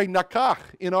 He's praying nakach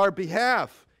in our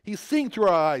behalf. He's seeing through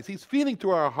our eyes. He's feeling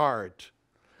through our heart.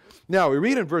 Now, we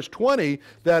read in verse 20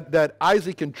 that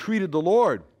Isaac entreated the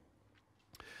Lord.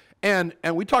 And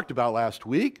we talked about last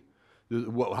week,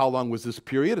 how long was this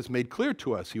period? It's made clear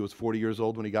to us. He was 40 years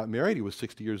old when he got married. He was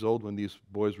 60 years old when these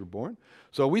boys were born.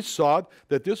 So we saw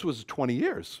that this was 20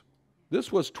 years.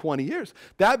 This was 20 years.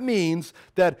 That means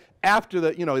that after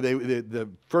the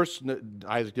first,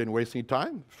 Isaac didn't waste any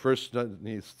time. First,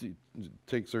 he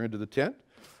takes her into the tent.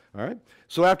 All right.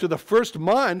 So after the first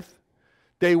month,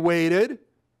 they waited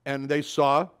and they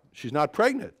saw she's not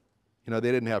pregnant. They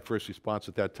didn't have first response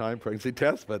at that time, pregnancy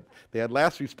test, but they had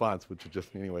last response, which is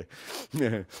just, anyway.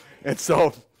 And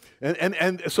so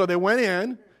they went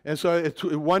in, and so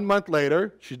 1 month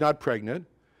later, she's not pregnant,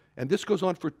 and this goes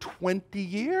on for 20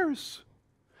 years.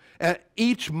 And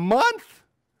each month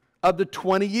of the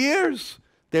 20 years,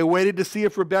 they waited to see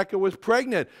if Rebekah was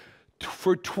pregnant.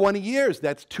 For 20 years,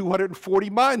 that's 240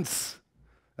 months.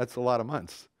 That's a lot of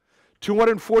months.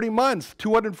 240 months,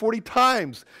 240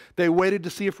 times they waited to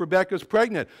see if Rebekah's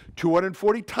pregnant.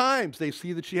 240 times they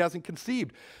see that she hasn't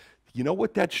conceived. You know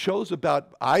what that shows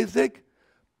about Isaac?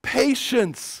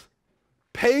 Patience.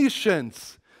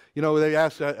 Patience. They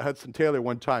asked Hudson Taylor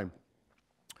one time,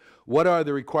 what are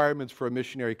the requirements for a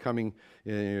missionary coming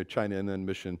in China and then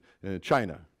mission in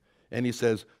China? And he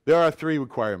says, there are 3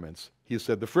 requirements. He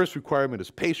said, the first requirement is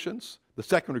patience. The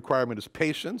second requirement is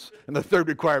patience, and the third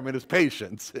requirement is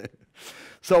patience.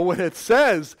 So when it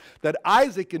says that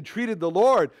Isaac entreated the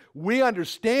Lord, we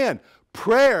understand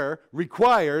Prayer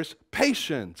requires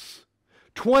patience.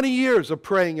 20 years of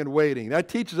praying and waiting. That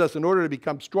teaches us in order to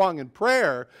become strong in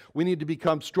prayer, we need to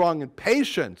become strong in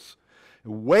patience.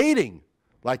 Waiting,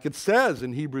 like it says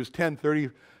in Hebrews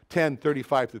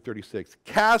 10:35 to 36.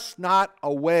 Cast not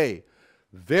away,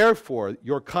 therefore,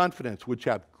 your confidence, which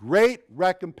hath great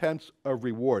recompense of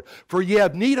reward. For ye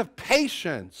have need of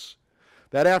patience,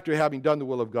 that after having done the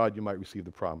will of God, you might receive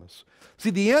the promise. See,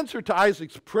 the answer to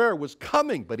Isaac's prayer was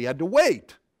coming, but he had to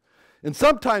wait. And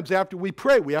sometimes after we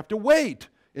pray, we have to wait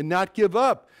and not give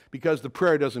up because the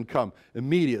prayer doesn't come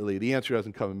immediately. The answer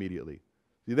doesn't come immediately.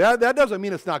 See, that doesn't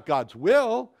mean it's not God's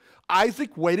will.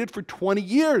 Isaac waited for 20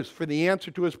 years for the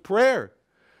answer to his prayer.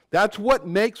 That's what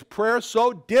makes prayer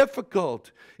so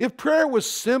difficult. If prayer was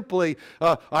simply,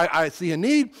 I see a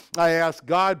need, I ask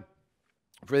God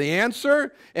for the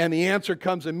answer, and the answer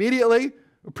comes immediately,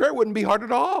 prayer wouldn't be hard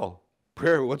at all.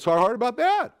 Prayer, what's hard about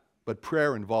that? But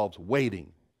prayer involves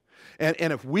waiting. And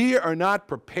if we are not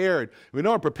prepared, we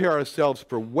don't prepare ourselves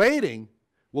for waiting,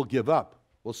 we'll give up.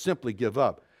 We'll simply give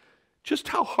up. Just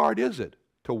how hard is it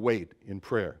to wait in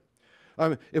prayer?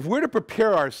 If we're to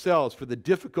prepare ourselves for the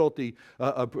difficulty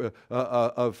of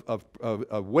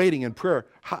waiting in prayer,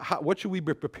 what should we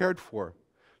be prepared for?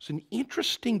 It's an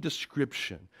interesting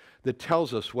description that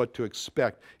tells us what to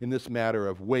expect in this matter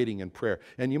of waiting in prayer.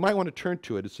 And you might want to turn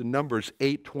to it. It's in Numbers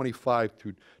 8:24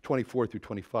 through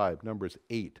 25. Numbers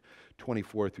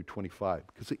 8:24 through 25.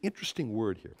 Because it's an interesting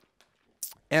word here.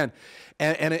 And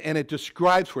it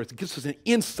describes for us, it gives us an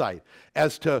insight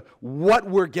as to what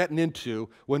we're getting into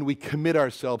when we commit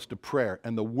ourselves to prayer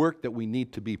and the work that we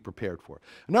need to be prepared for.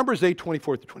 Numbers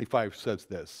 8:24 through 25 says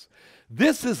this,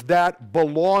 "This is that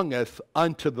belongeth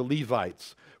unto the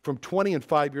Levites, from 20 and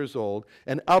 5 years old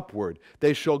and upward.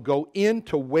 They shall go in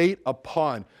to wait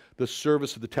upon the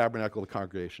service of the tabernacle of the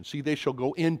congregation." See, they shall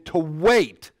go in to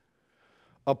wait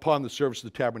upon the service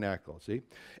of the tabernacle, see?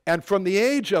 "And from the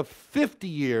age of 50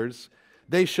 years,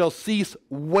 they shall cease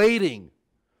waiting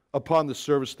upon the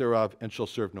service thereof and shall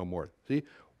serve no more." See?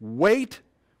 Wait,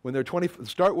 when they're 20,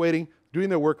 start waiting, doing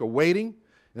their work of waiting,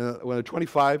 when they're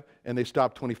 25, and they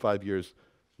stop 25 years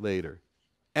later.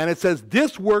 And it says,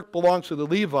 this work belongs to the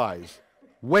Levites.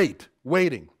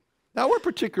 Waiting. Now, we're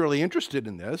particularly interested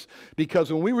in this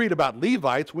because when we read about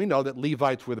Levites, we know that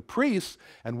Levites were the priests,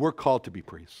 and we're called to be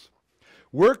priests.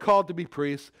 We're called to be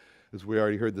priests, as we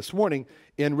already heard this morning,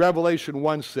 in Revelation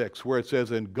 1:6, where it says,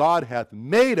 "And God hath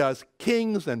made us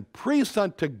kings and priests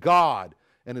unto God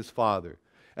and his Father."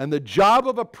 And the job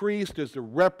of a priest is to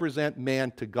represent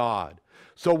man to God.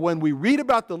 So when we read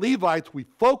about the Levites, we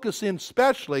focus in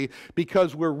specially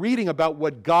because we're reading about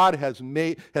what God has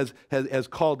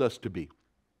called us to be.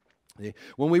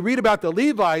 When we read about the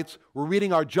Levites, we're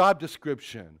reading our job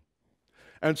description.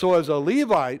 And so as a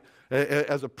Levite,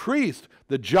 as a priest,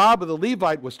 the job of the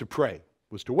Levite was to pray,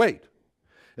 was to wait.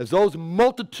 As those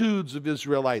multitudes of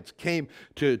Israelites came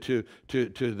to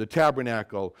the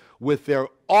tabernacle with their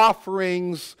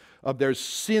offerings of their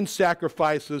sin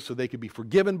sacrifices so they could be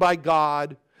forgiven by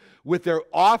God, with their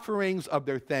offerings of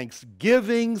their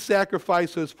thanksgiving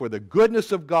sacrifices for the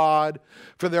goodness of God,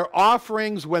 for their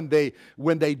offerings when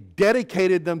they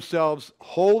dedicated themselves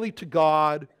wholly to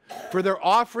God, for their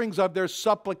offerings of their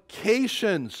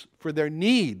supplications for their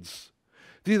needs.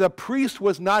 See, the priest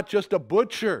was not just a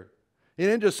butcher. He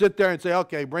didn't just sit there and say,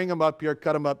 okay, bring them up here,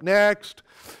 cut them up next.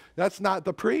 That's not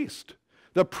the priest.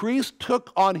 The priest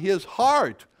took on his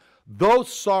heart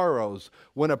those sorrows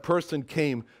when a person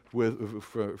came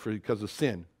because of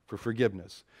sin, for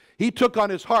forgiveness. He took on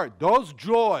his heart those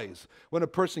joys when a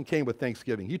person came with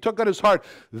thanksgiving. He took on his heart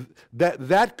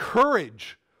that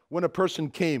courage when a person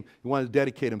came and wanted to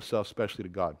dedicate himself especially to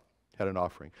God, had an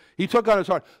offering. He took on his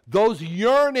heart those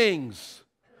yearnings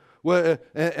when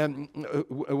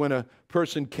a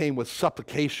person came with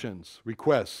supplications,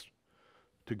 requests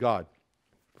to God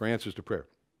for answers to prayer.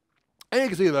 And you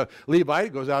can see the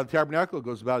Levite goes out of the tabernacle,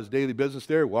 goes about his daily business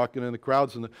there, walking in the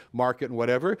crowds in the market and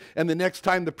whatever. And the next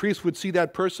time the priest would see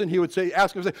that person, he would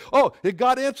ask him, "Oh, did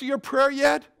God answer your prayer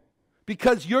yet?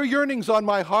 Because your yearning's on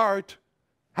my heart.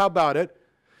 How about it?"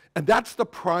 And that's the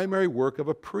primary work of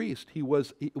a priest. It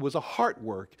was a heart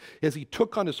work, as he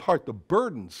took on his heart the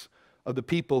burdens of the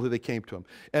people who they came to him.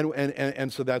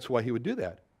 And so that's why he would do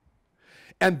that.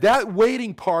 And that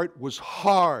waiting part was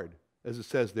hard, as it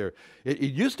says there. It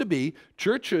used to be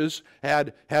churches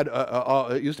had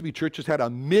a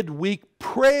midweek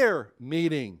prayer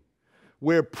meeting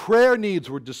where prayer needs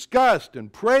were discussed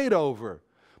and prayed over.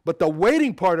 But the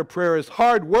waiting part of prayer is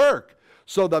hard work.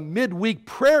 So the midweek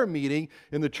prayer meeting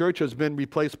in the church has been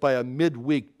replaced by a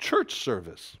midweek church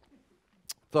service.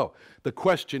 So the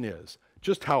question is,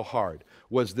 Just how hard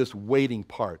was this waiting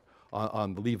part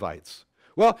on the Levites?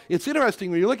 Well, it's interesting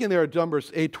when you're looking there at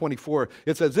Numbers 8:24.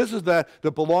 It says, "This is that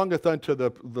belongeth unto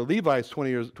the Levites 20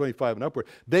 years, 25 and upward.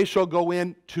 They shall go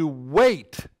in to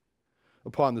wait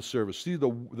upon the service." See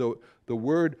the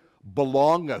word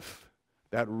belongeth.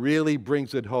 That really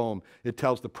brings it home. It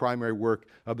tells the primary work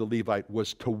of the Levite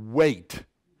was to wait.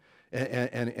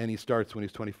 And he starts when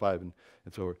he's 25 and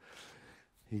so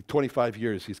 25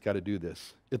 years he's got to do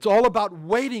this. It's all about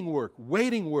waiting work,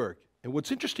 waiting work. And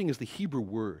what's interesting is the Hebrew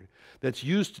word that's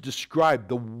used to describe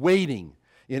the waiting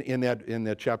in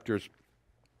that chapter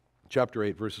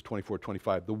 8, verses 24,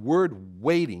 25. The word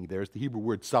waiting there is the Hebrew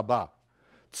word sabah.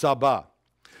 Sabah.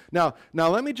 Now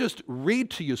let me just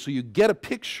read to you so you get a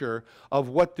picture of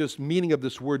what this meaning of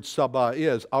this word sabah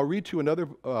is. I'll read to you another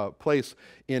place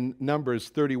in Numbers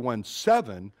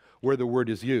 31:7 where the word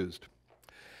is used.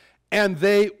 "And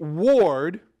they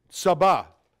warred," sabah,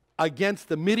 "against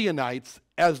the Midianites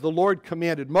as the Lord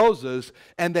commanded Moses,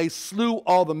 and they slew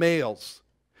all the males."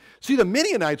 See, the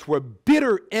Midianites were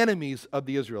bitter enemies of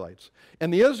the Israelites.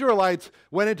 And the Israelites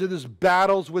went into these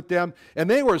battles with them, and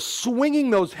they were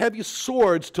swinging those heavy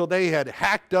swords till they had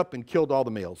hacked up and killed all the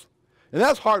males. And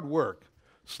that's hard work.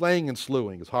 Slaying and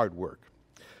slewing is hard work.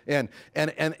 And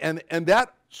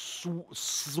that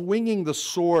swinging the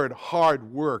sword,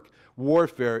 hard work,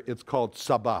 warfare, it's called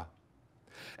sabah.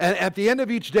 And at the end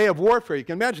of each day of warfare, you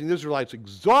can imagine the Israelites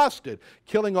exhausted,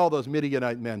 killing all those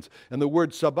Midianite men. And the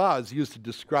word sabah is used to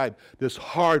describe this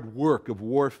hard work of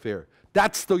warfare.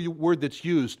 That's the word that's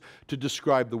used to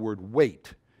describe the word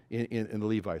wait in the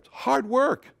Levites. Hard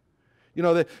work. You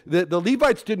know, the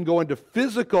Levites didn't go into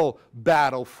physical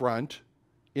battlefront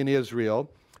in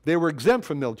Israel. They were exempt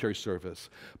from military service.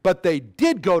 But they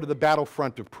did go to the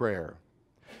battlefront of prayer.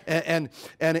 And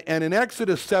in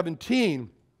Exodus 17,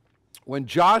 when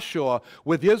Joshua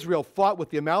with Israel fought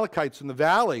with the Amalekites in the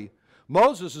valley,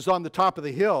 Moses is on the top of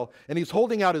the hill and he's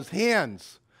holding out his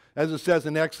hands, as it says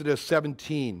in Exodus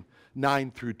 17,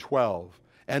 9 through 12.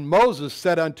 "And Moses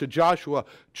said unto Joshua,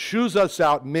 Choose us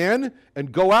out men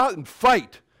and go out and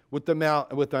fight with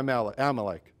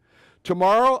Amalek.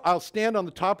 Tomorrow I'll stand on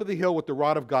the top of the hill with the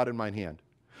rod of God in mine hand."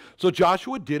 So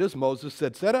Joshua did as Moses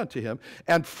said unto him,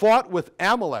 and fought with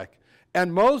Amalek.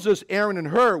 And Moses, Aaron, and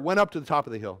Hur went up to the top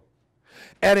of the hill.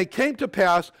 And it came to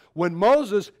pass, when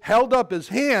Moses held up his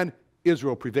hand,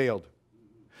 Israel prevailed.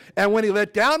 And when he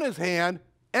let down his hand,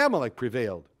 Amalek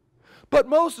prevailed. But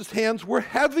Moses' hands were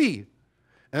heavy.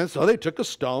 And so they took a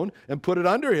stone and put it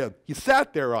under him. He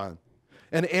sat thereon.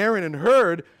 And Aaron and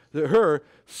Hur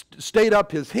stayed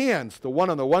up his hands, the one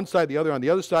on the one side, the other on the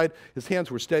other side. His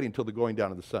hands were steady until the going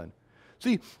down of the sun.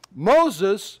 See,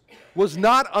 Moses was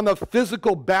not on the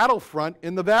physical battlefront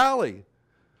in the valley.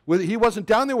 He wasn't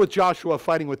down there with Joshua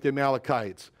fighting with the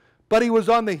Amalekites, but he was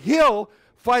on the hill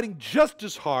fighting just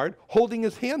as hard, holding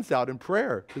his hands out in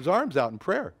prayer, his arms out in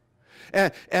prayer.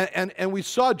 And we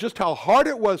saw just how hard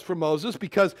it was for Moses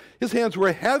because his hands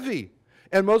were heavy,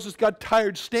 and Moses got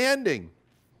tired standing.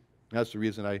 That's the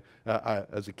reason I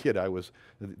as a kid,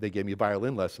 they gave me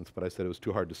violin lessons, but I said it was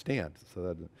too hard to stand. So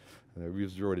that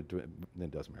resorted to it.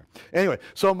 It doesn't matter. Anyway,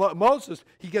 so Moses,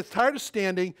 he gets tired of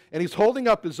standing, and he's holding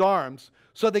up his arms.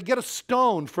 So they get a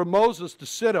stone for Moses to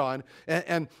sit on,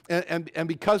 and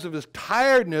because of his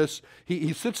tiredness,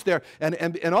 he sits there,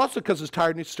 and also because of his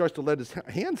tiredness, he starts to let his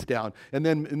hands down, and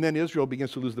then Israel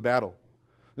begins to lose the battle.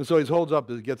 And so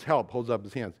he gets help, holds up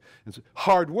his hands. It's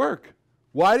hard work.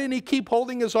 Why didn't he keep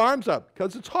holding his arms up?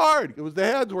 Because it's hard. The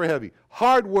hands were heavy.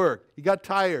 Hard work. He got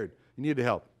tired. He needed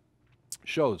help.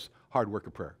 Shows hard work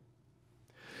of prayer.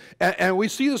 And we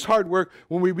see this hard work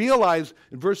when we realize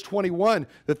in verse 21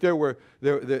 that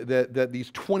that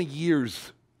these 20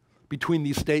 years between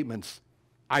these statements,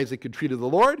 Isaac entreated the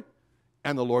Lord,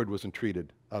 and the Lord was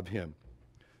entreated of him.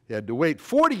 He had to wait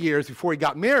 40 years before he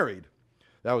got married.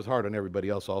 That was hard on everybody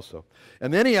else also.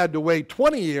 And then he had to wait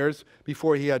 20 years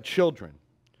before he had children.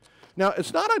 Now,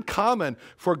 it's not uncommon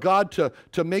for God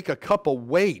to make a couple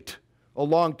wait a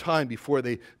long time before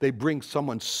they bring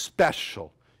someone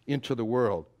special into the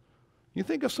world. You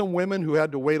think of some women who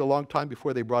had to wait a long time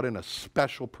before they brought in a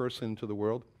special person into the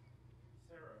world?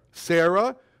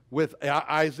 Sarah with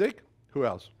Isaac. Who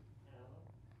else?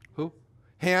 Who?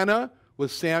 Hannah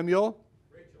with Samuel.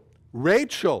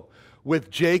 Rachel with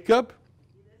Jacob.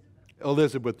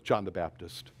 Elizabeth with John the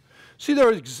Baptist. See, there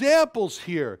are examples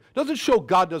here. Doesn't show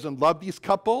God doesn't love these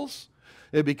couples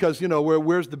because,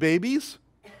 where's the babies?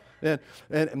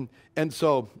 And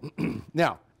so,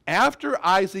 now, after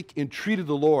Isaac entreated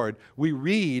the Lord, we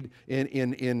read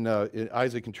in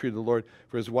Isaac entreated the Lord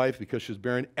for his wife because she was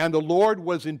barren, and the Lord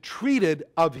was entreated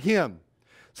of him.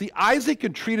 See, Isaac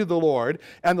entreated the Lord,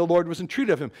 and the Lord was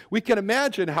entreated of him. We can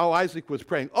imagine how Isaac was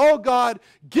praying. Oh, God,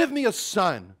 give me a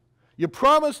son. You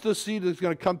promised the seed that's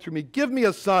going to come through me. Give me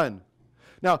a son.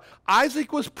 Now,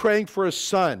 Isaac was praying for a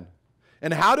son.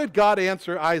 And how did God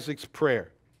answer Isaac's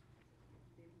prayer?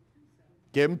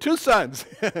 Gave him 2 sons.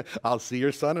 I'll see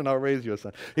your son and I'll raise you a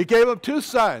son. He gave him 2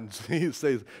 sons. He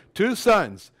says, 2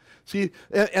 sons. See,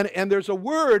 and there's a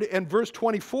word in verse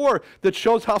 24 that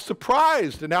shows how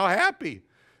surprised and how happy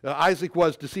Isaac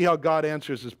was to see how God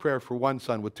answers his prayer for 1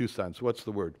 son with 2 sons. What's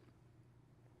the word?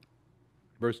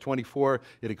 Verse 24,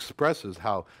 it expresses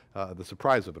how the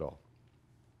surprise of it all.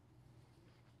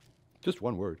 Just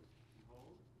one word.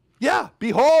 Yeah,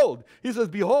 behold. He says,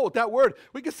 behold, that word.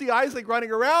 We can see Isaac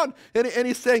running around, and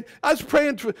he's saying, I was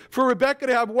praying for Rebekah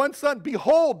to have 1 son.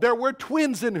 Behold, there were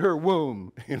twins in her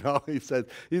womb. He says,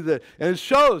 and it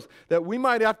shows that we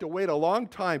might have to wait a long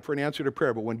time for an answer to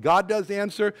prayer, but when God does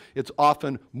answer, it's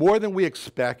often more than we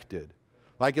expected.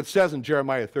 Like it says in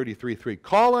Jeremiah 33:3,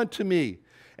 call unto me,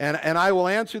 and I will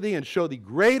answer thee and show thee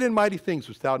great and mighty things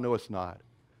which thou knowest not.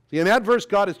 See, in that verse,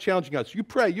 God is challenging us. You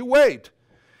pray, you wait.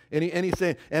 And he's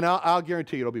saying, and I'll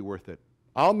guarantee you it'll be worth it.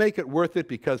 I'll make it worth it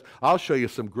because I'll show you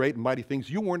some great and mighty things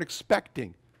you weren't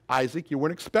expecting. Isaac, you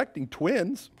weren't expecting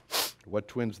twins. What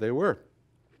twins they were.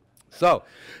 So,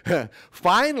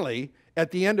 finally,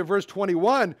 at the end of verse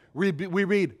 21, we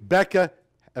read,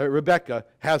 Rebekah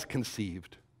has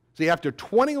conceived. See, after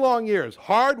 20 long years,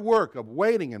 hard work of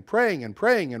waiting and praying and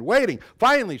praying and waiting,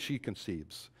 finally she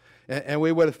conceives. And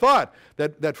we would have thought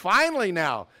that finally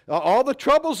now, all the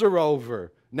troubles are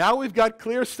over. Now we've got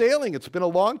clear sailing. It's been a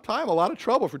long time, a lot of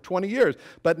trouble for 20 years.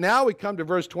 But now we come to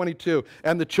verse 22,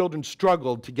 and the children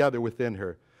struggled together within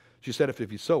her. She said, if it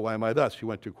be so, why am I thus? She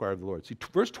went to inquire of the Lord. See,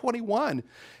 verse 21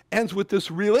 ends with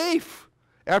this relief.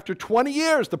 After 20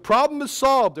 years, the problem is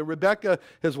solved, and Rebekah,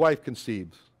 his wife,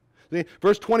 conceives. See,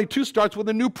 verse 22 starts with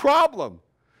a new problem.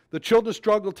 The children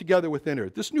struggled together within her.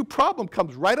 This new problem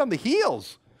comes right on the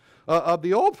heels of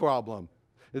the old problem.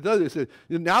 It does.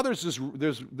 Now there's a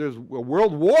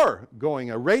world war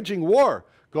going, a raging war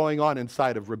going on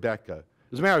inside of Rebekah.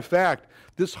 As a matter of fact,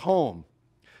 this home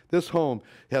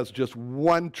has just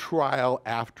one trial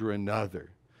after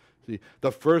another. See,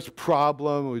 the first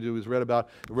problem we read about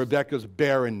Rebekah's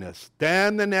barrenness.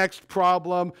 Then the next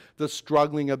problem, the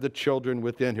struggling of the children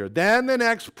within her. Then the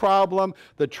next problem,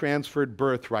 the transferred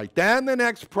birthright. Then the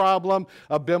next problem,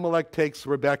 Abimelech takes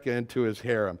Rebekah into his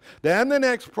harem. Then the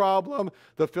next problem,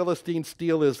 the Philistines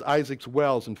steal Isaac's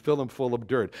wells and fill them full of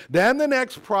dirt. Then the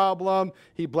next problem,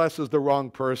 he blesses the wrong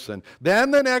person.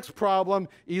 Then the next problem,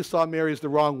 Esau marries the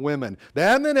wrong women.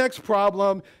 Then the next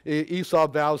problem, Esau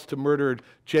vows to murder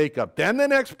Jacob. Then the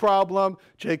next problem,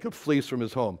 Jacob flees from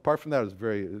his home. Apart from that, it's a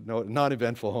very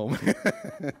non-eventful home.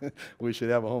 We should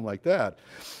have a home like that.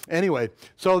 Anyway,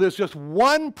 so there's just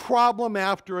one problem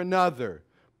after another.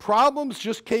 Problems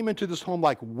just came into this home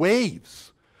like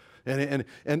waves. And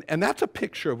that's a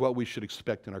picture of what we should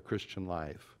expect in our Christian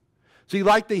life. See,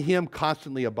 like the hymn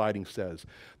Constantly Abiding says,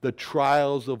 the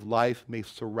trials of life may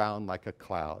surround like a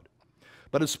cloud.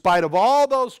 But in spite of all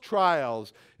those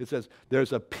trials, it says,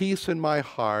 there's a peace in my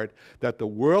heart that the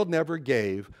world never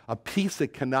gave, a peace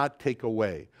it cannot take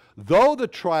away. Though the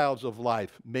trials of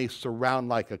life may surround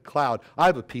like a cloud, I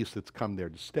have a peace that's come there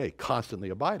to stay, constantly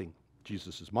abiding.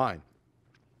 Jesus is mine.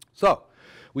 So,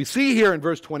 we see here in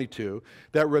verse 22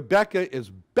 that Rebekah is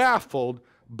baffled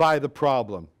by the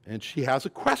problem, and she has a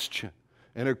question.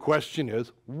 And her question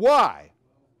is, why?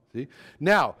 See?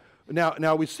 Now,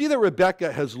 we see that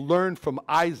Rebekah has learned from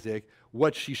Isaac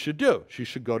what she should do. She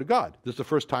should go to God. This is the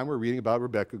first time we're reading about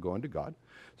Rebekah going to God.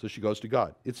 So she goes to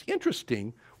God. It's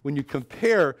interesting when you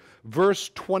compare verses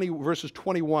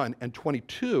 21 and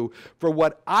 22 for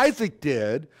what Isaac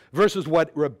did versus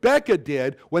what Rebekah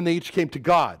did when they each came to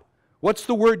God. What's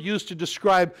the word used to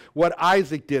describe what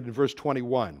Isaac did in verse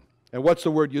 21? And what's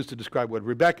the word used to describe what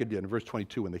Rebekah did in verse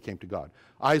 22 when they came to God?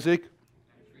 Isaac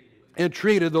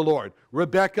entreated the Lord.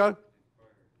 Rebekah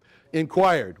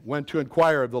went to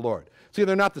inquire of the Lord. See,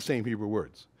 they're not the same Hebrew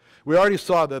words. We already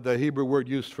saw that the Hebrew word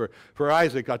used for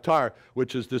Isaac, atar,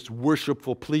 which is this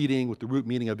worshipful pleading with the root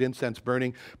meaning of incense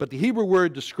burning. But the Hebrew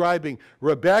word describing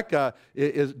Rebekah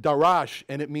is darash,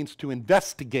 and it means to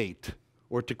investigate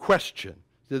or to question.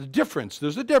 There's a difference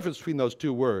between those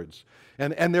two words.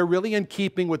 And they're really in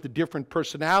keeping with the different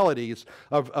personalities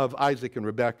of Isaac and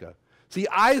Rebekah. See,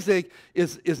 Isaac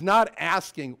is not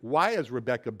asking, why is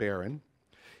Rebekah barren?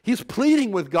 He's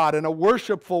pleading with God in a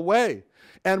worshipful way.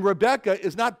 And Rebekah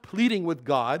is not pleading with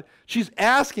God. She's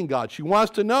asking God. She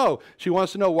wants to know. She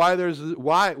wants to know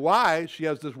why she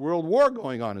has this world war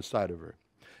going on inside of her.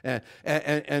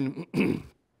 And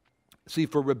See,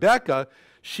 for Rebekah,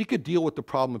 she could deal with the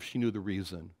problem if she knew the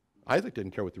reason. Isaac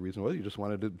didn't care what the reason was. He just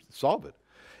wanted to solve it.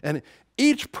 And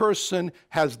each person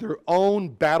has their own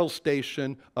battle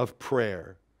station of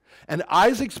prayer. And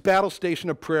Isaac's battle station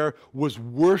of prayer was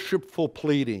worshipful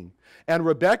pleading. And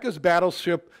Rebekah's battle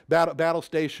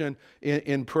station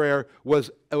in prayer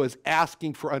was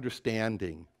asking for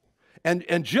understanding.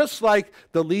 And just like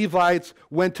the Levites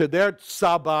went to their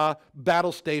Sabah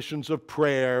battle stations of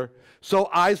prayer,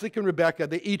 so Isaac and Rebekah,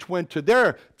 they each went to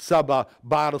their Sabah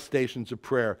battle stations of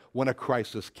prayer when a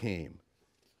crisis came.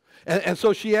 And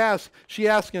so she asked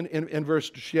in verse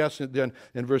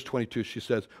 22, she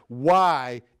says,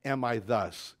 "Why am I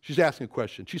thus?" She's asking a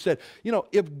question. She said,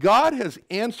 if God has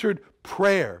answered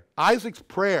prayer, Isaac's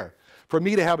prayer, for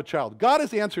me to have a child, God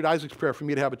has answered Isaac's prayer for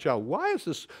me to have a child. Why is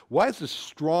this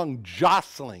strong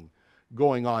jostling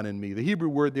going on in me? The Hebrew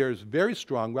word there is very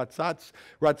strong.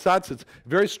 Ratzatz, it's a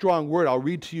very strong word. I'll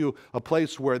read to you a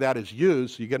place where that is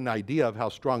used so you get an idea of how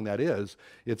strong that is.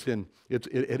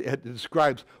 It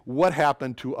describes what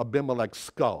happened to Abimelech's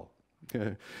skull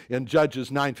in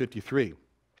Judges 9:53,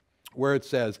 where it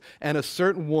says, "And a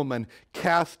certain woman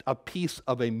cast a piece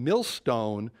of a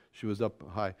millstone," she was up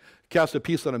high, "cast a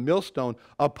piece on a millstone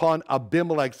upon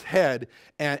Abimelech's head,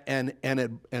 and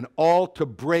all to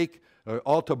break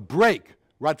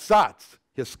Ratzatz,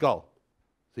 his skull."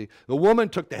 See, the woman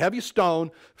took the heavy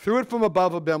stone, threw it from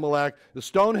above Abimelech. The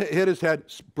stone hit his head,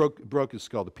 broke his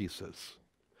skull to pieces.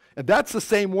 And that's the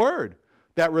same word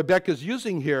that Rebekah's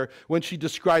using here when she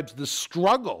describes the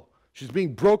struggle. She's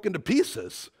being broken to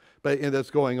pieces, and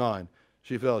that's going on.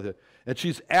 She felt it. And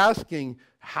she's asking,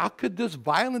 how could this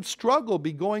violent struggle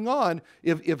be going on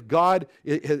if God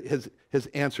has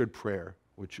answered prayer,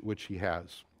 which he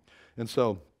has? And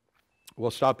so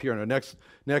we'll stop here. In our next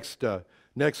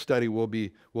study,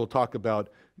 we'll talk about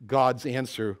God's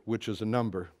answer, which is a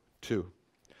number 2.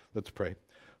 Let's pray.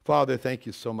 Father, thank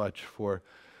you so much for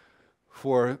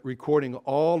recording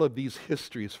all of these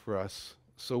histories for us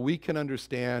so we can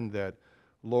understand that,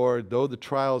 Lord, though the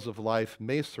trials of life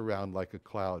may surround like a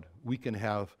cloud, we can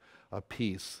have a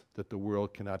peace that the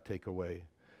world cannot take away.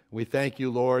 We thank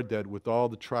you, Lord, that with all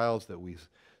the trials that we've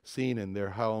seen in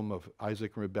their home of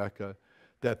Isaac and Rebekah,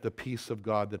 that the peace of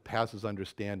God that passes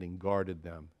understanding guarded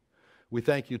them. We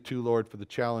thank you too, Lord, for the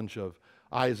challenge of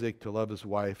Isaac to love his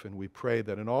wife, and we pray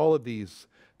that in all of these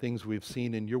things we've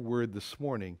seen in your word this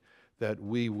morning, that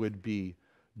we would be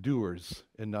doers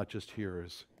and not just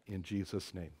hearers. In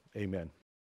Jesus' name, amen.